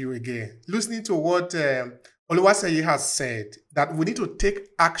question to you again. Listening to what Oluwaseyi has said, that we need to take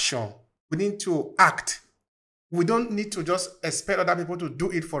action. We need to act. We don't need to just expect other people to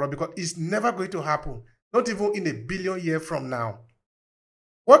do it for us, because it's never going to happen. Not even in 1 billion years from now.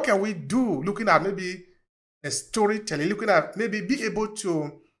 What can we do? Looking at maybe a storytelling, looking at maybe be able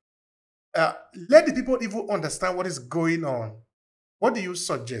to uh, let the people even understand what is going on. What do you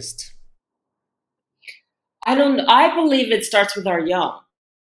suggest? I believe it starts with our young.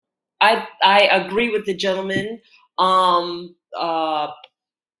 I agree with the gentleman um, uh,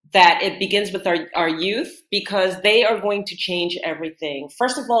 that it begins with our youth because they are going to change everything.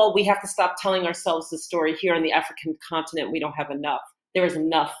 First of all, we have to stop telling ourselves the story here on the African continent. We don't have enough. There is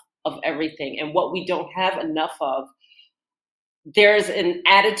enough of everything. And what we don't have enough of, there's an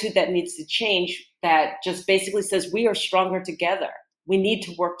attitude that needs to change that just basically says we are stronger together. We need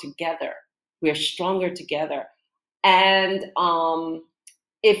to work together. We are stronger together. And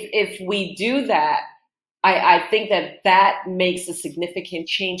if we do that, I think that makes a significant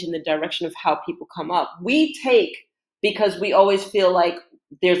change in the direction of how people come up. We take because we always feel like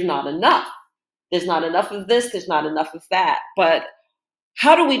there's not enough. There's not enough of this. There's not enough of that. But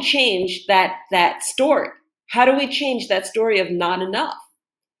how do we change that story? How do we change that story of not enough?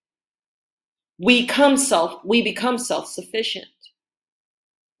 We become self-sufficient.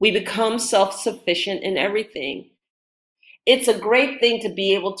 We become self-sufficient in everything. It's a great thing to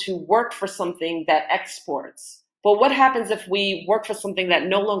be able to work for something that exports. But what happens if we work for something that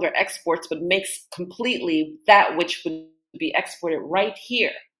no longer exports, but makes completely that which would be exported right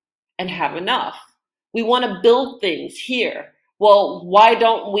here and have enough? We want to build things here. Well, why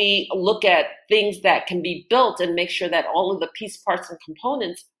don't we look at things that can be built and make sure that all of the piece parts and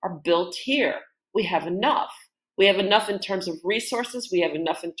components are built here? We have enough. We have enough in terms of resources. We have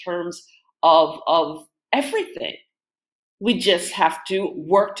enough in terms of everything. We just have to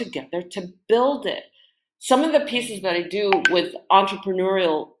work together to build it. Some of the pieces that I do with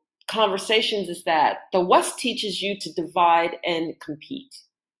entrepreneurial conversations is that the West teaches you to divide and compete,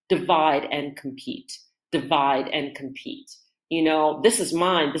 divide and compete, divide and compete. You know, this is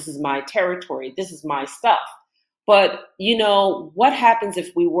mine, this is my territory, this is my stuff. But, you know, what happens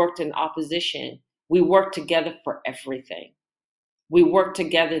if we worked in opposition? We work together for everything. We work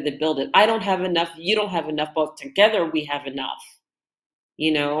together to build it. I don't have enough. You don't have enough, but together we have enough.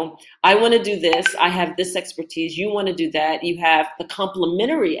 You know, I want to do this. I have this expertise. You want to do that. You have the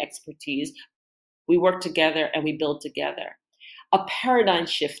complementary expertise. We work together and we build together. A paradigm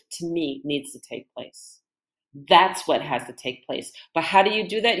shift to me needs to take place. That's what has to take place. But how do you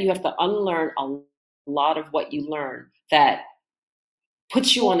do that? You have to unlearn a lot of what you learn that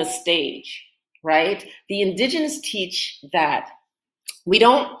puts you on a stage, right? The indigenous teach that we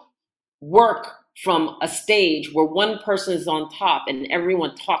don't work from a stage where one person is on top and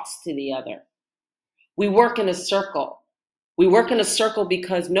everyone talks to the other. We work in a circle. We work in a circle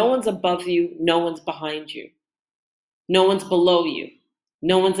because no one's above you, no one's behind you. No one's below you.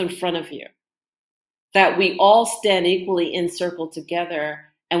 No one's in front of you. That we all stand equally in circle together,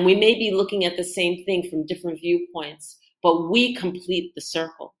 and we may be looking at the same thing from different viewpoints, but we complete the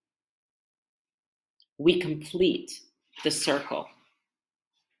circle. We complete the circle.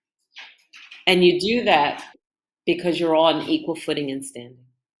 And you do that because you're all on equal footing and standing.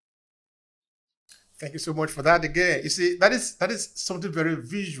 Thank you so much for that again. You see, that is something very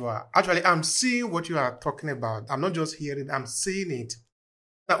visual. Actually, I'm seeing what you are talking about. I'm not just hearing, I'm seeing it.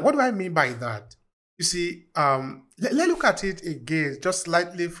 Now, what do I mean by that? You see, let's look at it again, just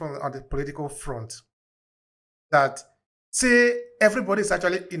slightly from on the political front. That say everybody is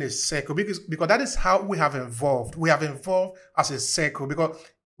actually in a circle because that is how we have evolved. We have evolved as a circle because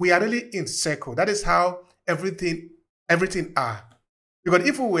we are really in circle. That is how everything are. Because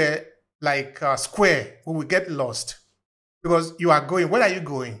if we were like square, we will get lost because you are going. Where are you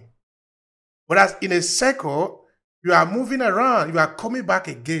going? Whereas in a circle, you are moving around. You are coming back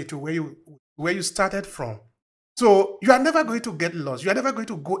again to where you started from. So you are never going to get lost. You are never going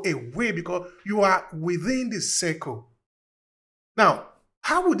to go away because you are within the circle. Now,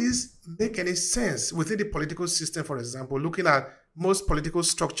 how would this make any sense within the political system, for example, looking at most political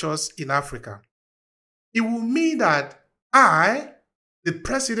structures in Africa? It will mean that I, the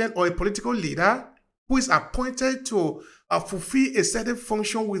president or a political leader who is appointed to fulfill a certain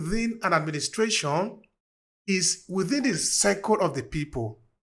function within an administration, is within the circle of the people.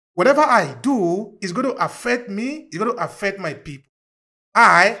 Whatever I do is going to affect me, it's going to affect my people.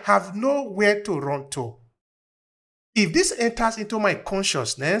 I have nowhere to run to. If this enters into my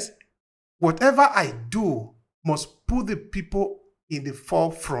consciousness, whatever I do must put the people in the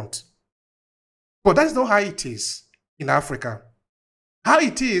forefront. But that's not how it is in Africa. How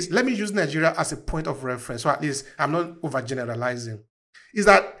it is, let me use Nigeria as a point of reference, so at least I'm not overgeneralizing, is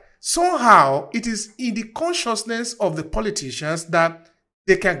that somehow it is in the consciousness of the politicians that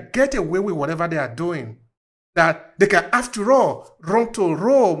they can get away with whatever they are doing. That they can, after all, run to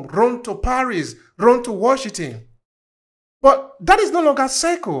Rome, run to Paris, run to Washington. But that is no longer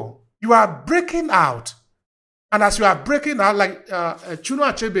circle. You are breaking out. And as you are breaking out, like Chuno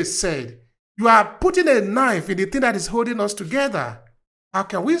Achebe said, you are putting a knife in the thing that is holding us together. How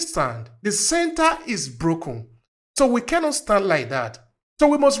can we stand? The center is broken. So we cannot stand like that. So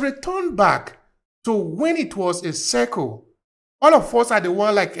we must return back to when it was a circle. All of us are the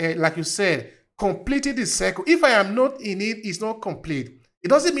one, like you said, completing the circle. If I am not in it, it's not complete. It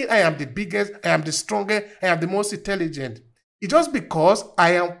doesn't mean I am the biggest, I am the strongest, I am the most intelligent. It's just because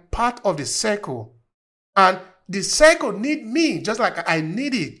I am part of the circle. And the circle need me just like I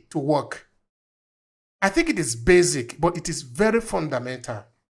need it to work. I think it is basic, but it is very fundamental.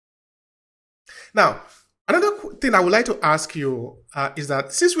 Now, another thing I would like to ask you is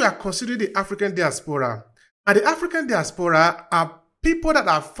that since we are considering the African diaspora, and the African diaspora are people that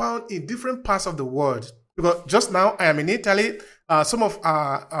are found in different parts of the world. Because just now I am in Italy. Some of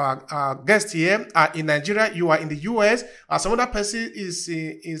our guests here are in Nigeria. You are in the US. Some other person is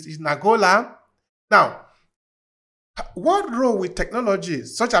in Angola. Now, what role will technology,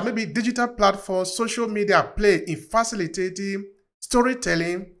 such as maybe digital platforms, social media, play in facilitating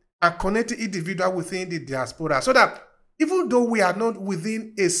storytelling and connecting individuals within the diaspora, so that even though we are not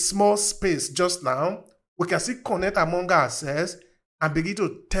within a small space just now, we can still connect among ourselves and begin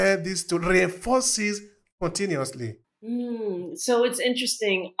to tell this to reinforce this continuously? So it's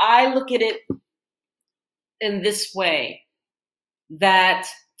interesting. I look at it in this way, that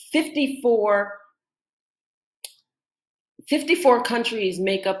 54 countries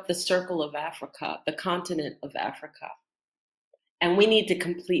make up the circle of Africa, the continent of Africa. And we need to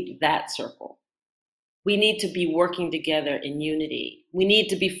complete that circle. We need to be working together in unity. We need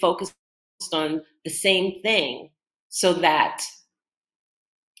to be focused on the same thing so that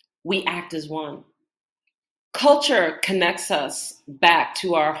we act as one. Culture connects us back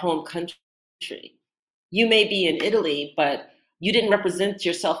to our home country. You may be in Italy, but you didn't represent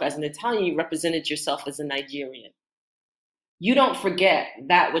yourself as an Italian, you represented yourself as a Nigerian. You don't forget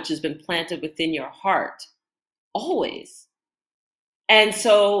that which has been planted within your heart, always. And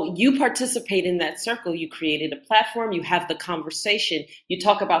so you participate in that circle. You created a platform, you have the conversation, you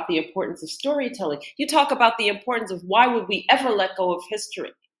talk about the importance of storytelling, you talk about the importance of why would we ever let go of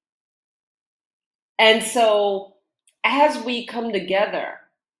history. And so as we come together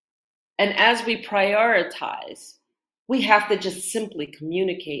and as we prioritize, we have to just simply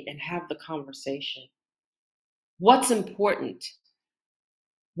communicate and have the conversation. What's important,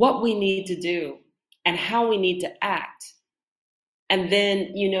 what we need to do, and how we need to act. And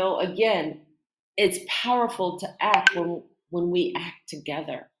then, again, it's powerful to act when we act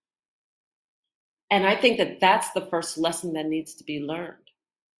together. And I think that that's the first lesson that needs to be learned.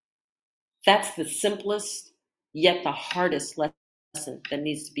 That's the simplest, yet the hardest lesson that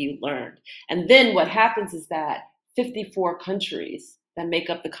needs to be learned. And then what happens is that 54 countries that make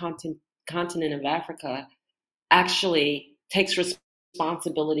up the continent of Africa actually takes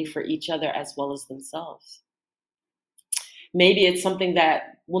responsibility for each other as well as themselves. Maybe it's something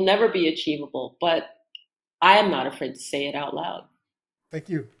that will never be achievable, but I am not afraid to say it out loud. Thank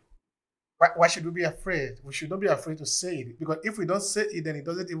you. Why should we be afraid? We should not be afraid to say it, because if we don't say it, then it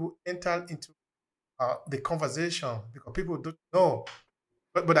doesn't even enter into the conversation, because people don't know.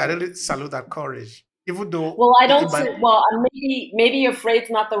 But I really salute that courage. Even though, well, I don't say, well, maybe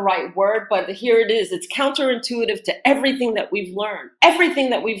afraid's not the right word, but here it is. It's counterintuitive to everything that we've learned. Everything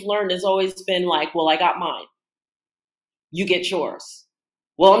that we've learned has always been like, well, I got mine. You get yours.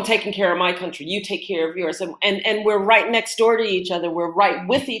 Well, I'm taking care of my country. You take care of yours. And we're right next door to each other. We're right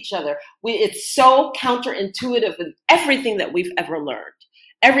with each other. It's so counterintuitive in everything that we've ever learned.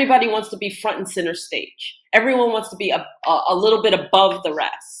 Everybody wants to be front and center stage. Everyone wants to be a little bit above the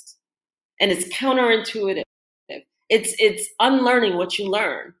rest. And it's counterintuitive. It's unlearning what you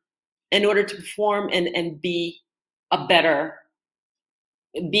learn in order to perform and be a better,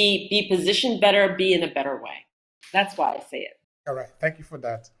 be positioned better, be in a better way. That's why I say it. All right. Thank you for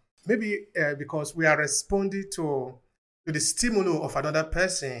that. Maybe because we are responding to the stimulus of another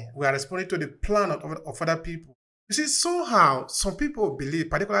person, we are responding to the plan of other people. You see, somehow, some people believe,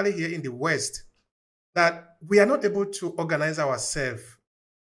 particularly here in the West, that we are not able to organize ourselves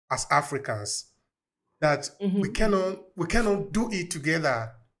as Africans, that we cannot do it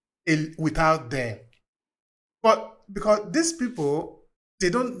together without them. But because these people, they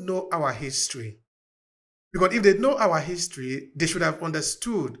don't know our history. Because if they know our history, they should have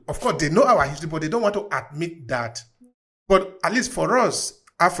understood. Of course, they know our history, but they don't want to admit that. But at least for us,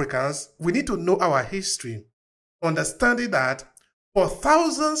 Africans, we need to know our history, understanding that for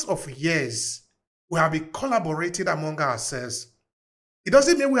thousands of years, we have been collaborating among ourselves. It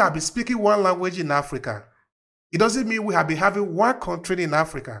doesn't mean we have been speaking one language in Africa. It doesn't mean we have been having one country in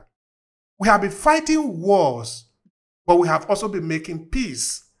Africa. We have been fighting wars, but we have also been making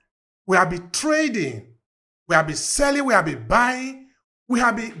peace. We have been trading. We have been selling. We have been buying. We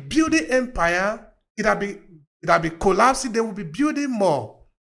have been building empire. It have been collapsing. They will be building more.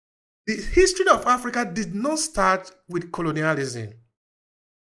 The history of Africa did not start with colonialism.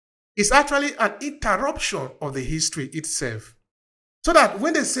 It's actually an interruption of the history itself. So that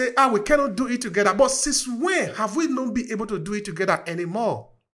when they say, we cannot do it together, but since when have we not been able to do it together anymore?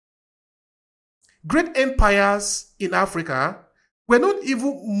 Great empires in Africa were not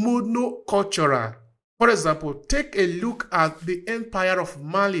even monocultural. For example, take a look at the empire of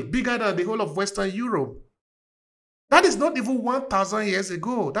Mali, bigger than the whole of Western Europe. That is not even 1,000 years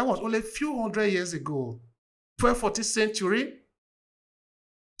ago. That was only a few hundred years ago, 12th, 14th century.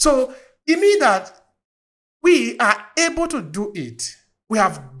 So it means that we are able to do it. We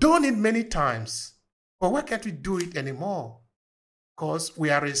have done it many times. But why can't we do it anymore? Because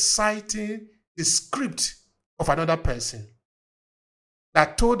we are reciting the script of another person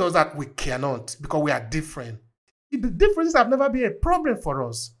that told us that we cannot because we are different. The differences have never been a problem for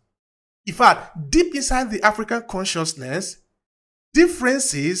us. In fact, deep inside the African consciousness,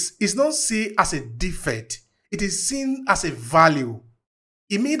 differences is not seen as a defect. It is seen as a value.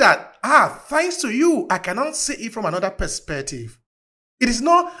 It means that, thanks to you, I cannot see it from another perspective. It is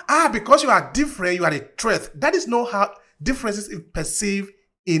not, because you are different, you are a threat. That is not how differences is perceived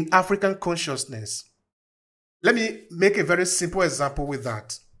in African consciousness. Let me make a very simple example with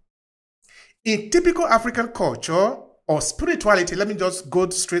that. In typical African culture or spirituality, let me just go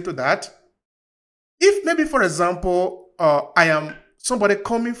straight to that. If maybe, for example, I am somebody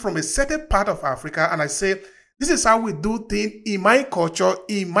coming from a certain part of Africa and I say, this is how we do things in my culture,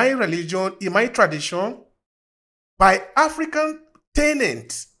 in my religion, in my tradition, by African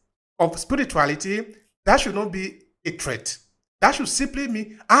tenets of spirituality, that should not be a threat. That should simply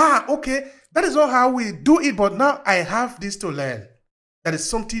mean, okay, that is not how we do it, but now I have this to learn. That is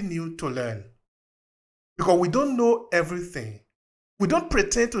something new to learn. Because we don't know everything. We don't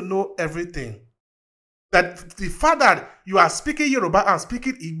pretend to know everything. That the fact that you are speaking Yoruba and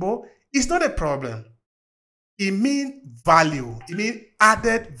speaking Igbo is not a problem. It means value. It means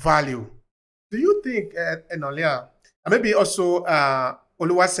added value. Do you think, Enolia, and maybe also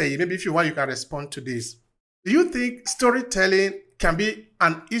Oluwaseyi, maybe if you want, you can respond to this. Do you think storytelling can be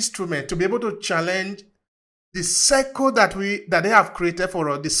an instrument to be able to challenge the circle that they have created for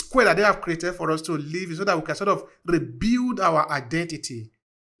us, the square that they have created for us to live in, so that we can sort of rebuild our identity?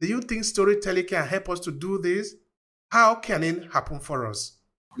 Do you think storytelling can help us to do this? How can it happen for us?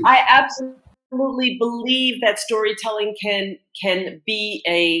 I absolutely believe that storytelling can be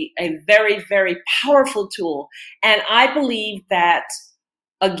a very, very powerful tool. And I believe that,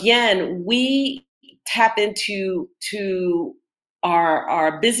 again, we tap into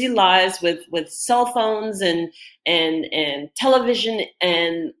our busy lives with cell phones and television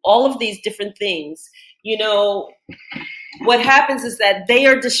and all of these different things. You know, what happens is that they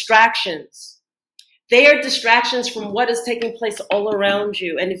are distractions. They are distractions from what is taking place all around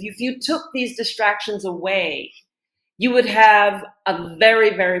you. And if you took these distractions away, you would have a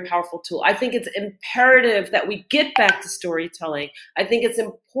very, very powerful tool. I think it's imperative that we get back to storytelling. I think it's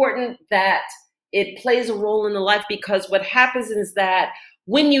important that it plays a role in the life, because what happens is that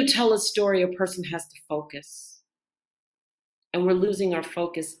when you tell a story, a person has to focus. And we're losing our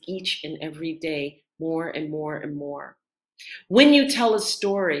focus each and every day, more and more and more. When you tell a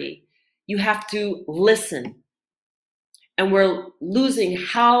story, you have to listen. And we're losing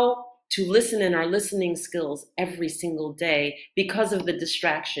how to listen in our listening skills every single day because of the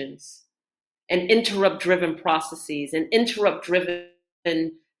distractions and interrupt-driven processes and interrupt-driven,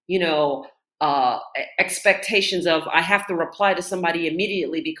 expectations of, I have to reply to somebody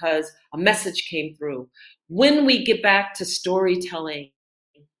immediately because a message came through. When we get back to storytelling,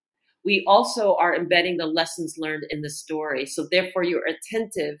 we also are embedding the lessons learned in the story. So therefore you're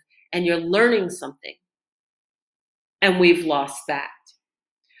attentive and you're learning something. And we've lost that.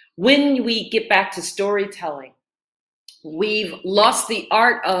 When we get back to storytelling, we've lost the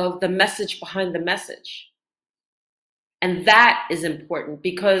art of the message behind the message. And that is important,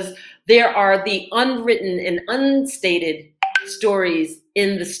 because there are the unwritten and unstated stories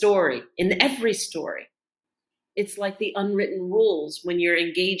in the story, in every story. It's like the unwritten rules when you're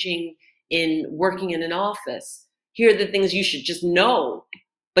engaging in working in an office. Here are the things you should just know,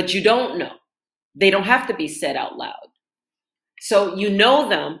 but you don't know. They don't have to be said out loud. So you know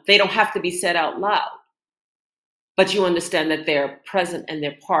them, they don't have to be said out loud, but you understand that they're present and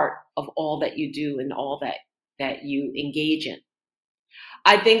they're part of all that you do and all that you engage in.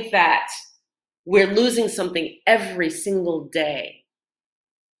 I think that we're losing something every single day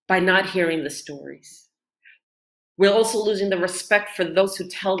by not hearing the stories. We're also losing the respect for those who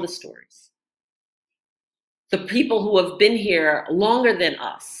tell the stories. The people who have been here longer than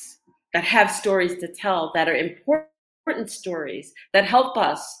us, that have stories to tell, that are important stories, that help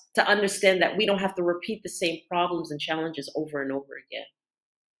us to understand that we don't have to repeat the same problems and challenges over and over again.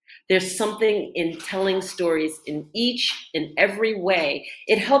 There's something in telling stories in each and every way.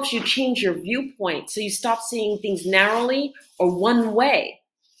 It helps you change your viewpoint so you stop seeing things narrowly or one way.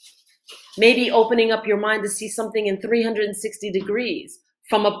 Maybe opening up your mind to see something in 360 degrees,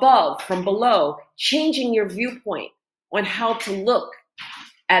 from above, from below, changing your viewpoint on how to look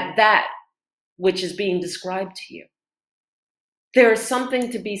at that which is being described to you. There is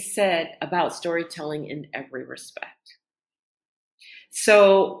something to be said about storytelling in every respect.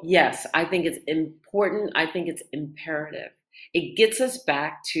 So yes, I think it's important. I think it's imperative. It gets us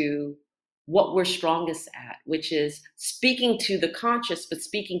back to what we're strongest at, which is speaking to the conscious, but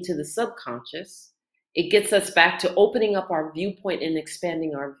speaking to the subconscious. It gets us back to opening up our viewpoint and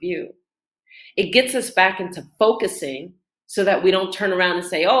expanding our view. It gets us back into focusing so that we don't turn around and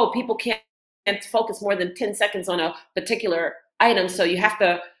say, oh, people can't focus more than 10 seconds on a particular item, so you have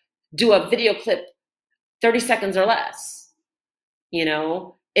to do a video clip 30 seconds or less. You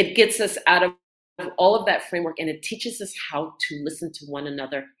know, it gets us out of all of that framework, and it teaches us how to listen to one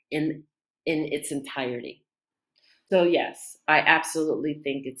another in its entirety. So yes, I absolutely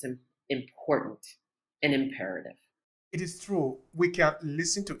think it's important and imperative. It is true. We can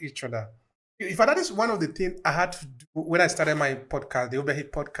listen to each other. In fact, that is one of the things I had to do when I started my podcast, the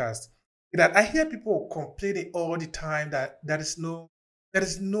Overhead podcast. That I hear people complaining all the time that there is no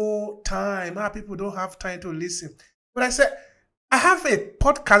time. People don't have time to listen. But I said, I have a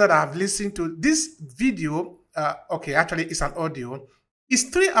podcast that I've listened to. This video, actually it's an audio. It's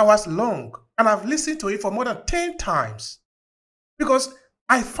 3 hours long, and I've listened to it for more than 10 times because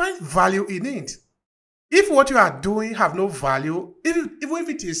I find value in it. If what you are doing have no value, even if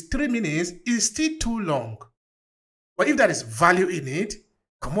it is 3 minutes, it's still too long. But if there is value in it,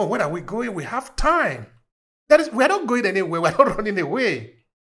 come on, where are we going? We have time. We're not going anywhere. We're not running away.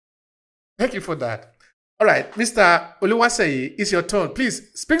 Thank you for that. All right, Mr. Oluwaseyi, it's your turn.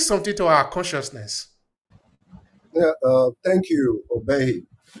 Please speak something to our consciousness. Yeah, thank you, Obey.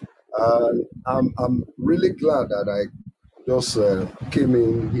 I'm really glad that I just came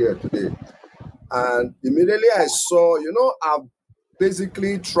in here today. And immediately I saw, I've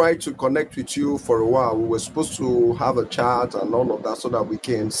basically tried to connect with you for a while. We were supposed to have a chat and all of that so that we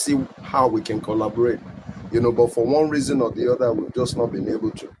can see how we can collaborate, but for one reason or the other, we've just not been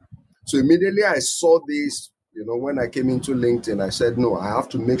able to. So immediately I saw this, when I came into LinkedIn, I said, no, I have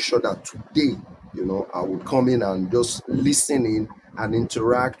to make sure that today, I will come in and just listen in and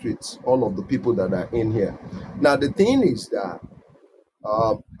interact with all of the people that are in here. Now, the thing is that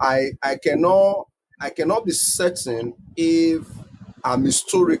I cannot be certain if I'm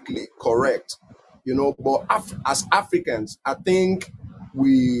historically correct, but as Africans, I think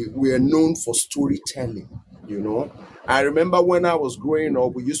we are known for storytelling. I remember when I was growing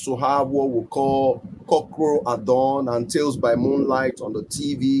up, we used to have what we call Cockroach at Dawn and Tales by Moonlight on the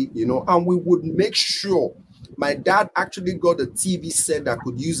TV, and we would make sure my dad actually got a TV set that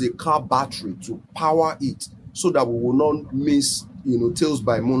could use a car battery to power it so that we will not miss, Tales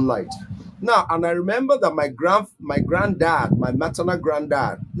by Moonlight. Now, and I remember that my granddad, my maternal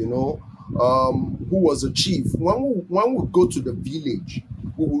granddad, who was a chief, when we go to the village,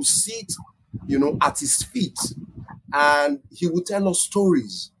 we will sit, at his feet, and he would tell us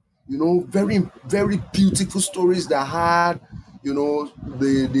stories, very, very beautiful stories that had,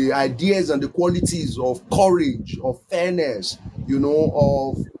 the ideas and the qualities of courage, of fairness,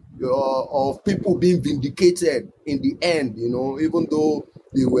 of people being vindicated in the end, even though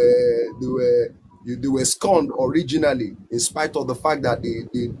they were scorned originally, in spite of the fact that they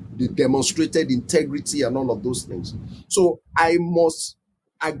demonstrated integrity and all of those things. So I must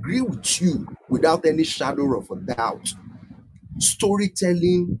agree with you without any shadow of a doubt.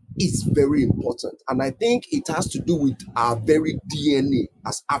 Storytelling is very important, and I think it has to do with our very DNA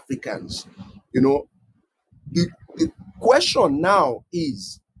as Africans. The question now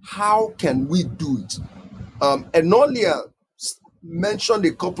is, how can we do it? Enolia mentioned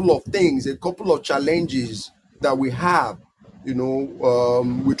a couple of things, a couple of challenges that we have,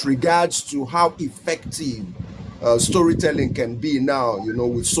 with regards to how effective storytelling can be now,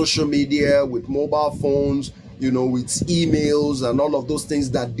 with social media, with mobile phones, with emails and all of those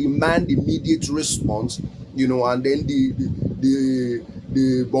things that demand immediate response, and then the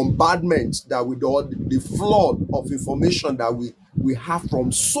bombardment that with all the flood of information that we have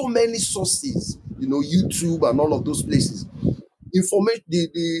from so many sources, YouTube and all of those places. information,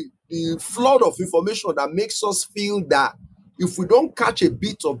 the flood of information that makes us feel that if we don't catch a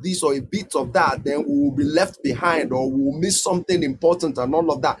bit of this or a bit of that, then we will be left behind or we will miss something important and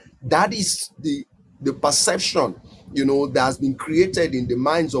all of that. That is the perception, that has been created in the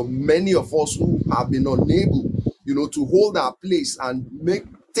minds of many of us who have been unable, to hold our place and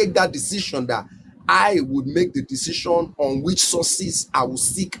take that decision that I would make the decision on which sources I will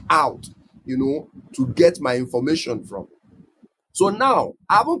seek out, to get my information from. So now,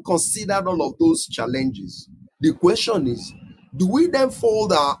 having considered all of those challenges, the question is, do we then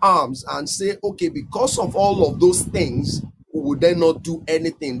fold our arms and say, okay, because of all of those things, we would then not do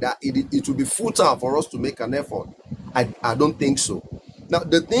anything, that it will be futile for us to make an effort? I don't think so. Now,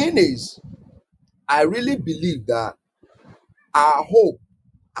 the thing is, I really believe that our hope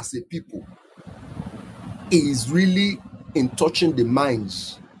as a people is really in touching the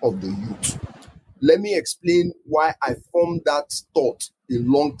minds of the youth. Let me explain why I formed that thought a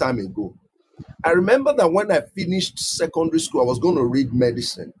long time ago. I remember that when I finished secondary school, I was going to read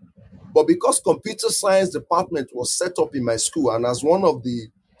medicine. But because computer science department was set up in my school, and as one of the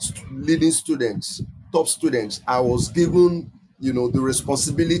leading students, top students, I was given, the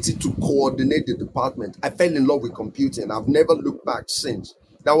responsibility to coordinate the department. I fell in love with computing. I've never looked back since.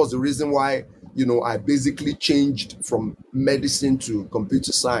 That was the reason why, I basically changed from medicine to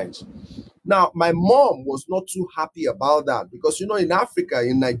computer science. Now, my mom was not too happy about that because, in Africa,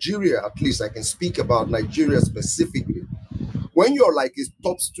 in Nigeria, at least I can speak about Nigeria specifically. When you're like a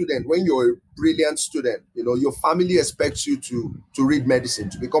top student, when you're a brilliant student, your family expects you to read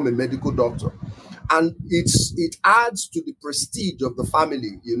medicine, to become a medical doctor. And it adds to the prestige of the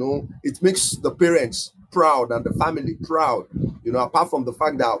family, it makes the parents proud and the family proud, apart from the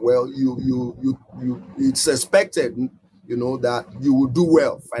fact that, well, you it's expected, that you will do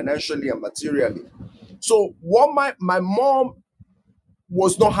well financially and materially. So what my mom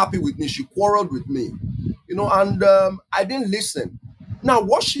was not happy with me. She quarreled with me, and I didn't listen. Now,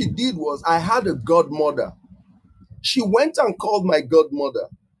 what she did was, I had a godmother. She went and called my godmother.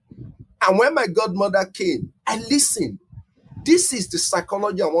 And when my godmother came, I listened. This is the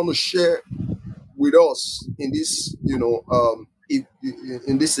psychology I want to share with us in this,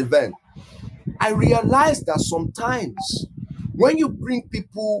 in this event. I realized that sometimes when you bring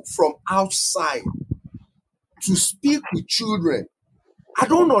people from outside to speak with children, I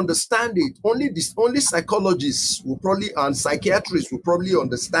don't understand it. Only psychologists will probably, and psychiatrists will probably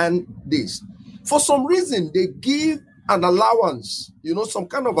understand this. For some reason, they give an allowance, some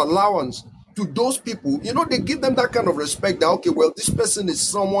kind of allowance to those people. They give them that kind of respect that, okay, well, this person is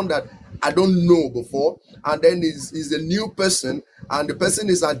someone that I don't know before, and then is a new person, and the person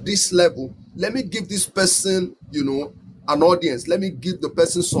is at this level. Let me give this person, an audience. Let me give the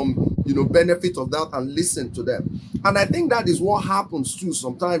person some, benefit of that and listen to them. And I think that is what happens too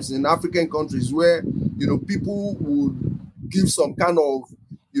sometimes in African countries where, people would give some kind of,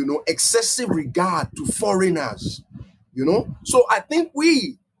 excessive regard to foreigners, So I think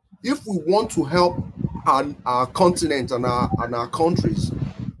if we want to help our continent and our countries,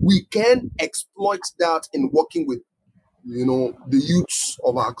 we can exploit that in working with, the youths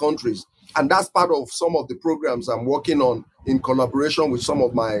of our countries. And that's part of some of the programs I'm working on in collaboration with some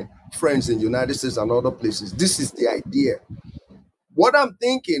of my friends in the United States and other places. This is the idea. What I'm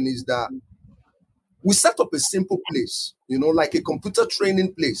thinking is that we set up a simple place, like a computer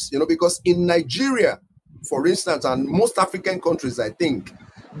training place, because in Nigeria, for instance, and most African countries, I think,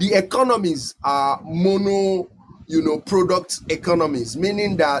 the economies are mono, product economies,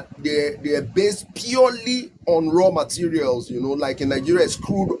 meaning that they're based purely on raw materials, like in Nigeria, it's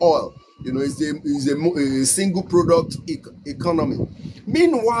crude oil, it's a single product economy.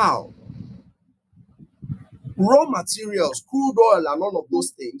 Meanwhile, raw materials, crude oil and all of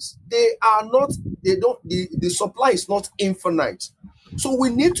those things, the supply is not infinite. So we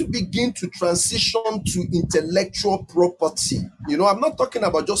need to begin to transition to intellectual property. I'm not talking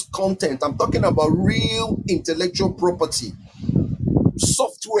about just content. I'm talking about real intellectual property,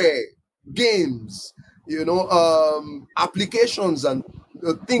 software, games, applications and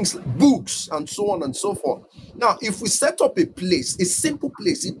things, books, and so on and so forth. Now, if we set up a place, a simple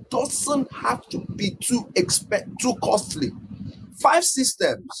place, it doesn't have to be too costly. 5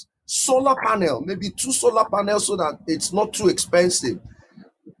 systems, solar panel, maybe 2 solar panels so that it's not too expensive.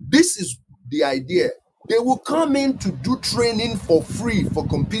 This is the idea. They will come in to do training for free, for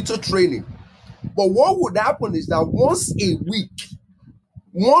computer training. But what would happen is that once a week,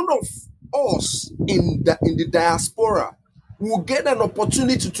 one of us in the diaspora will get an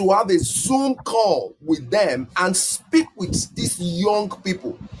opportunity to have a Zoom call with them and speak with these young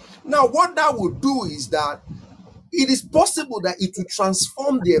people. Now, what that will do is that it is possible that it will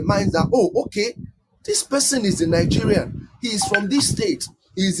transform their minds that, oh, okay, this person is a Nigerian. He is from this state.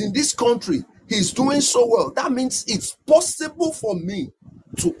 He is in this country. He is doing so well. That means it's possible for me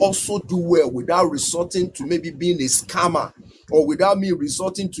to also do well without resorting to maybe being a scammer or without me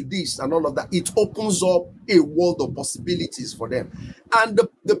resorting to this and all of that. It opens up a world of possibilities for them. And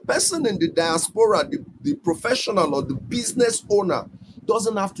the person in the diaspora, the professional or the business owner,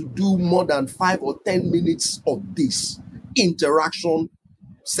 doesn't have to do more than 5 or 10 minutes of this interaction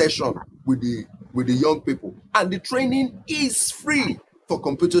session with the young people. And the training is free for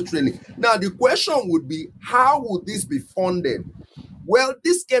computer training. Now, the question would be, how would this be funded? Well,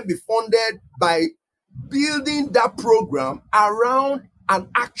 this can be funded by building that program around an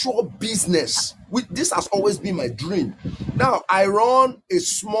actual business. This has always been my dream. Now, I run a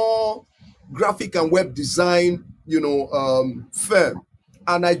small graphic and web design, firm,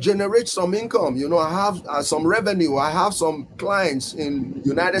 and I generate some income. I have some revenue. I have some clients in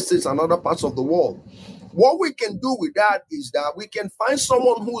United States and other parts of the world. What we can do with that is that we can find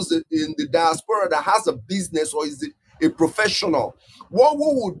someone who's in the diaspora that has a business or is a professional. What we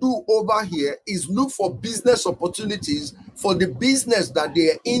will do over here is look for business opportunities for the business that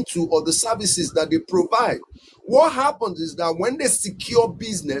they are into or the services that they provide. What happens is that when they secure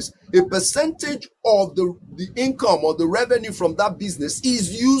business, a percentage of the income or the revenue from that business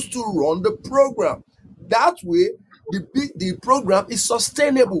is used to run the program. That way, the program is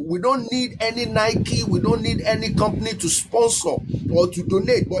sustainable. We don't need any Nike, we don't need any company to sponsor or to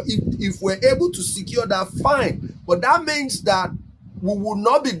donate. But if we're able to secure that, fine. But that means that we will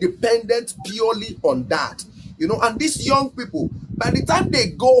not be dependent purely on that. And these young people, by the time they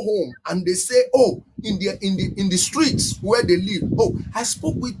go home and they say, oh, in the streets where they live, oh, I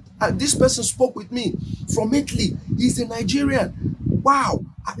spoke with this person spoke with me from Italy. He's a Nigerian. Wow.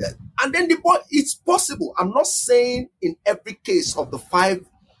 And then it's possible. I'm not saying in every case of the 5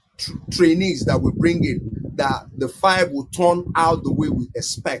 trainees that we bring in that the 5 will turn out the way we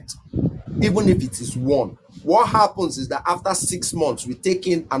expect, even if it is 1. What happens is that after 6 months, we take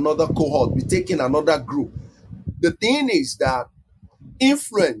in another cohort, we take in another group. The thing is that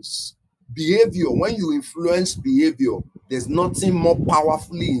influence behavior, when you influence behavior, there's nothing more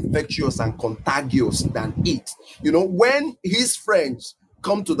powerfully infectious and contagious than it. When his friends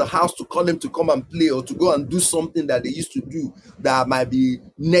come to the house to call him to come and play or to go and do something that they used to do that might be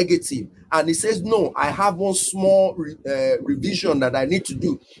negative, and he says, no, I have one small revision that I need to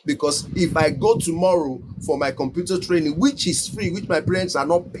do, because if I go tomorrow for my computer training, which is free, which my parents are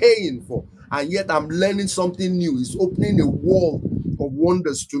not paying for, and yet I'm learning something new, it's opening a world of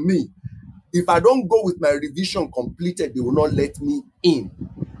wonders to me. If I don't go with my revision completed, they will not let me in.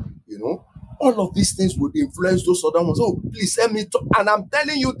 All of these things would influence those other ones. Oh, please send me. And I'm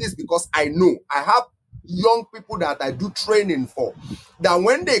telling you this because I know I have young people that I do training for, that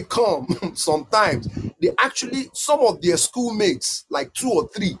when they come, sometimes they actually, some of their schoolmates, like 2 or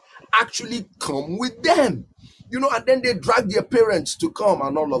 3, actually come with them, and then they drag their parents to come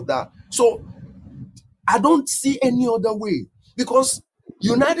and all of that. So I don't see any other way, because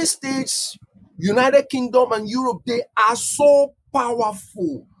United States, United Kingdom, and Europe, they are so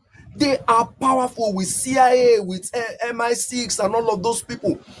powerful. They are powerful with CIA, with MI6 and all of those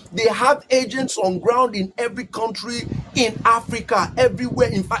people. They have agents on ground in every country, in Africa, everywhere,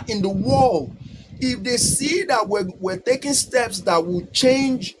 in fact, in the world. If they see that we're taking steps that will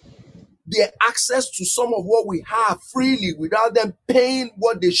change their access to some of what we have freely without them paying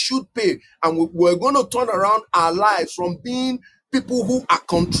what they should pay, and we're going to turn around our lives from being people who are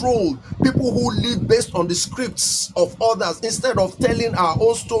controlled, people who live based on the scripts of others instead of telling our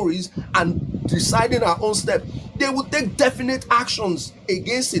own stories and deciding our own steps, they will take definite actions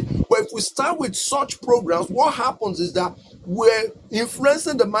against it. But if we start with such programs, what happens is that we're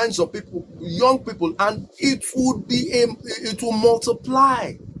influencing the minds of people, young people, and it will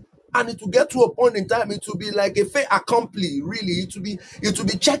multiply. And it will get to a point in time, it will be like a fait accompli, really. It will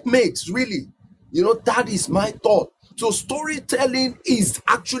be checkmate, really. That is my thought. So storytelling is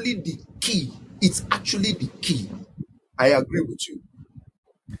actually the key. It's actually the key. I agree with you.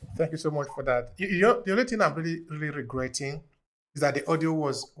 Thank you so much for that. The only thing I'm really, really regretting is that the audio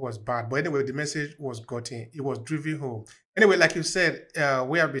was bad. But anyway, the message was gotten. It was driven home. Anyway, like you said,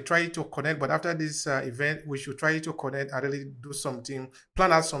 we have been trying to connect, but after this event, we should try to connect and really do something,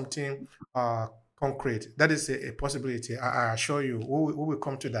 plan out something concrete. That is a possibility. I assure you, we will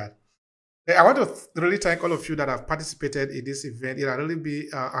come to that. I want to really thank all of you that have participated in this event. It will really be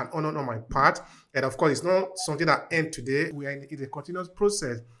an honor on my part. And of course, it's not something that ends today. We are in a continuous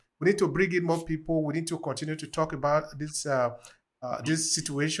process. We need to bring in more people. We need to continue to talk about this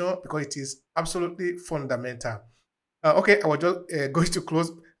situation because it is absolutely fundamental. Okay, I was just going to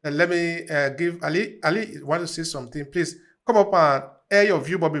close. Let me give Ali. Ali, you want to say something? Please come up and air your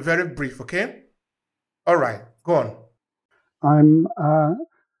view, but be very brief, okay? All right, go on. I'm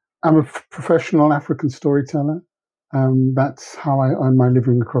I'm a professional African storyteller. That's how I earn my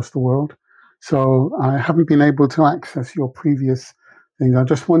living across the world. So I haven't been able to access your previous things. I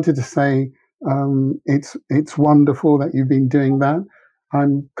just wanted to say it's wonderful that you've been doing that.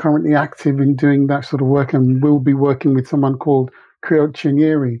 I'm currently active in doing that sort of work, and will be working with someone called Kriot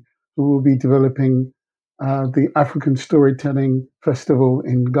Chinyeri, who will be developing the African Storytelling Festival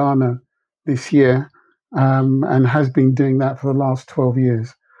in Ghana this year, and has been doing that for the last 12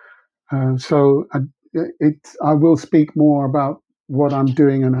 years. I will speak more about what I'm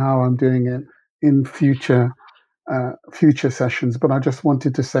doing and how I'm doing it in future sessions. But I just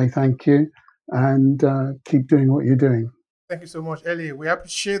wanted to say thank you and keep doing what you're doing. Thank you so much, Ellie. We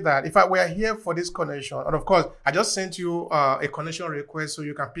appreciate that. In fact, we are here for this connection. And of course, I just sent you a connection request so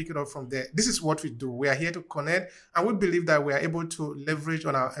you can pick it up from there. This is what we do. We are here to connect, and we believe that we are able to leverage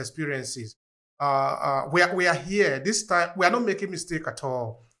on our experiences. We are here. This time, we are not making mistake at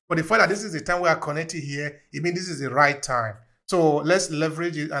all. But the fact that this is the time we are connected here, it means this is the right time. So let's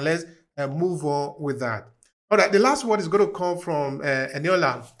leverage it and let's move on with that. All right, the last word is going to come from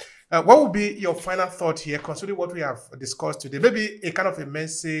Eniola. What would be your final thought here, considering what we have discussed today? Maybe a kind of a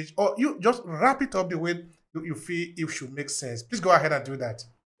message, or you just wrap it up the way you feel it should make sense. Please go ahead and do that.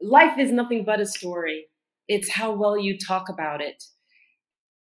 Life is nothing but a story. It's how well you talk about it.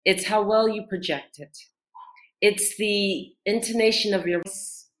 It's how well you project it. It's the intonation of your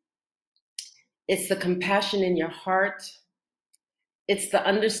voice. It's the compassion in your heart. It's the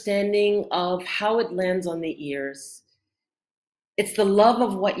understanding of how it lands on the ears. It's the love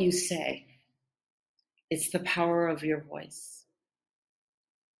of what you say. It's the power of your voice.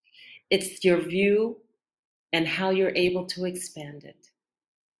 It's your view and how you're able to expand it.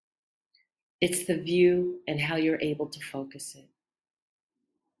 It's the view and how you're able to focus it.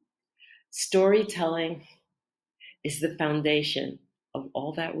 Storytelling is the foundation of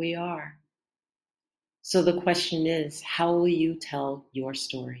all that we are. So the question is, how will you tell your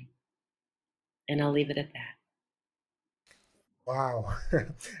story? And I'll leave it at that. Wow.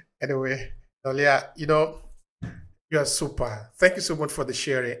 Anyway, Nolia, you are super. Thank you so much for the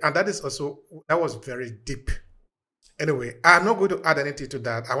sharing. And that was very deep. Anyway, I'm not going to add anything to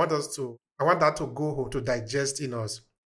that. I want that to go home to digest in us.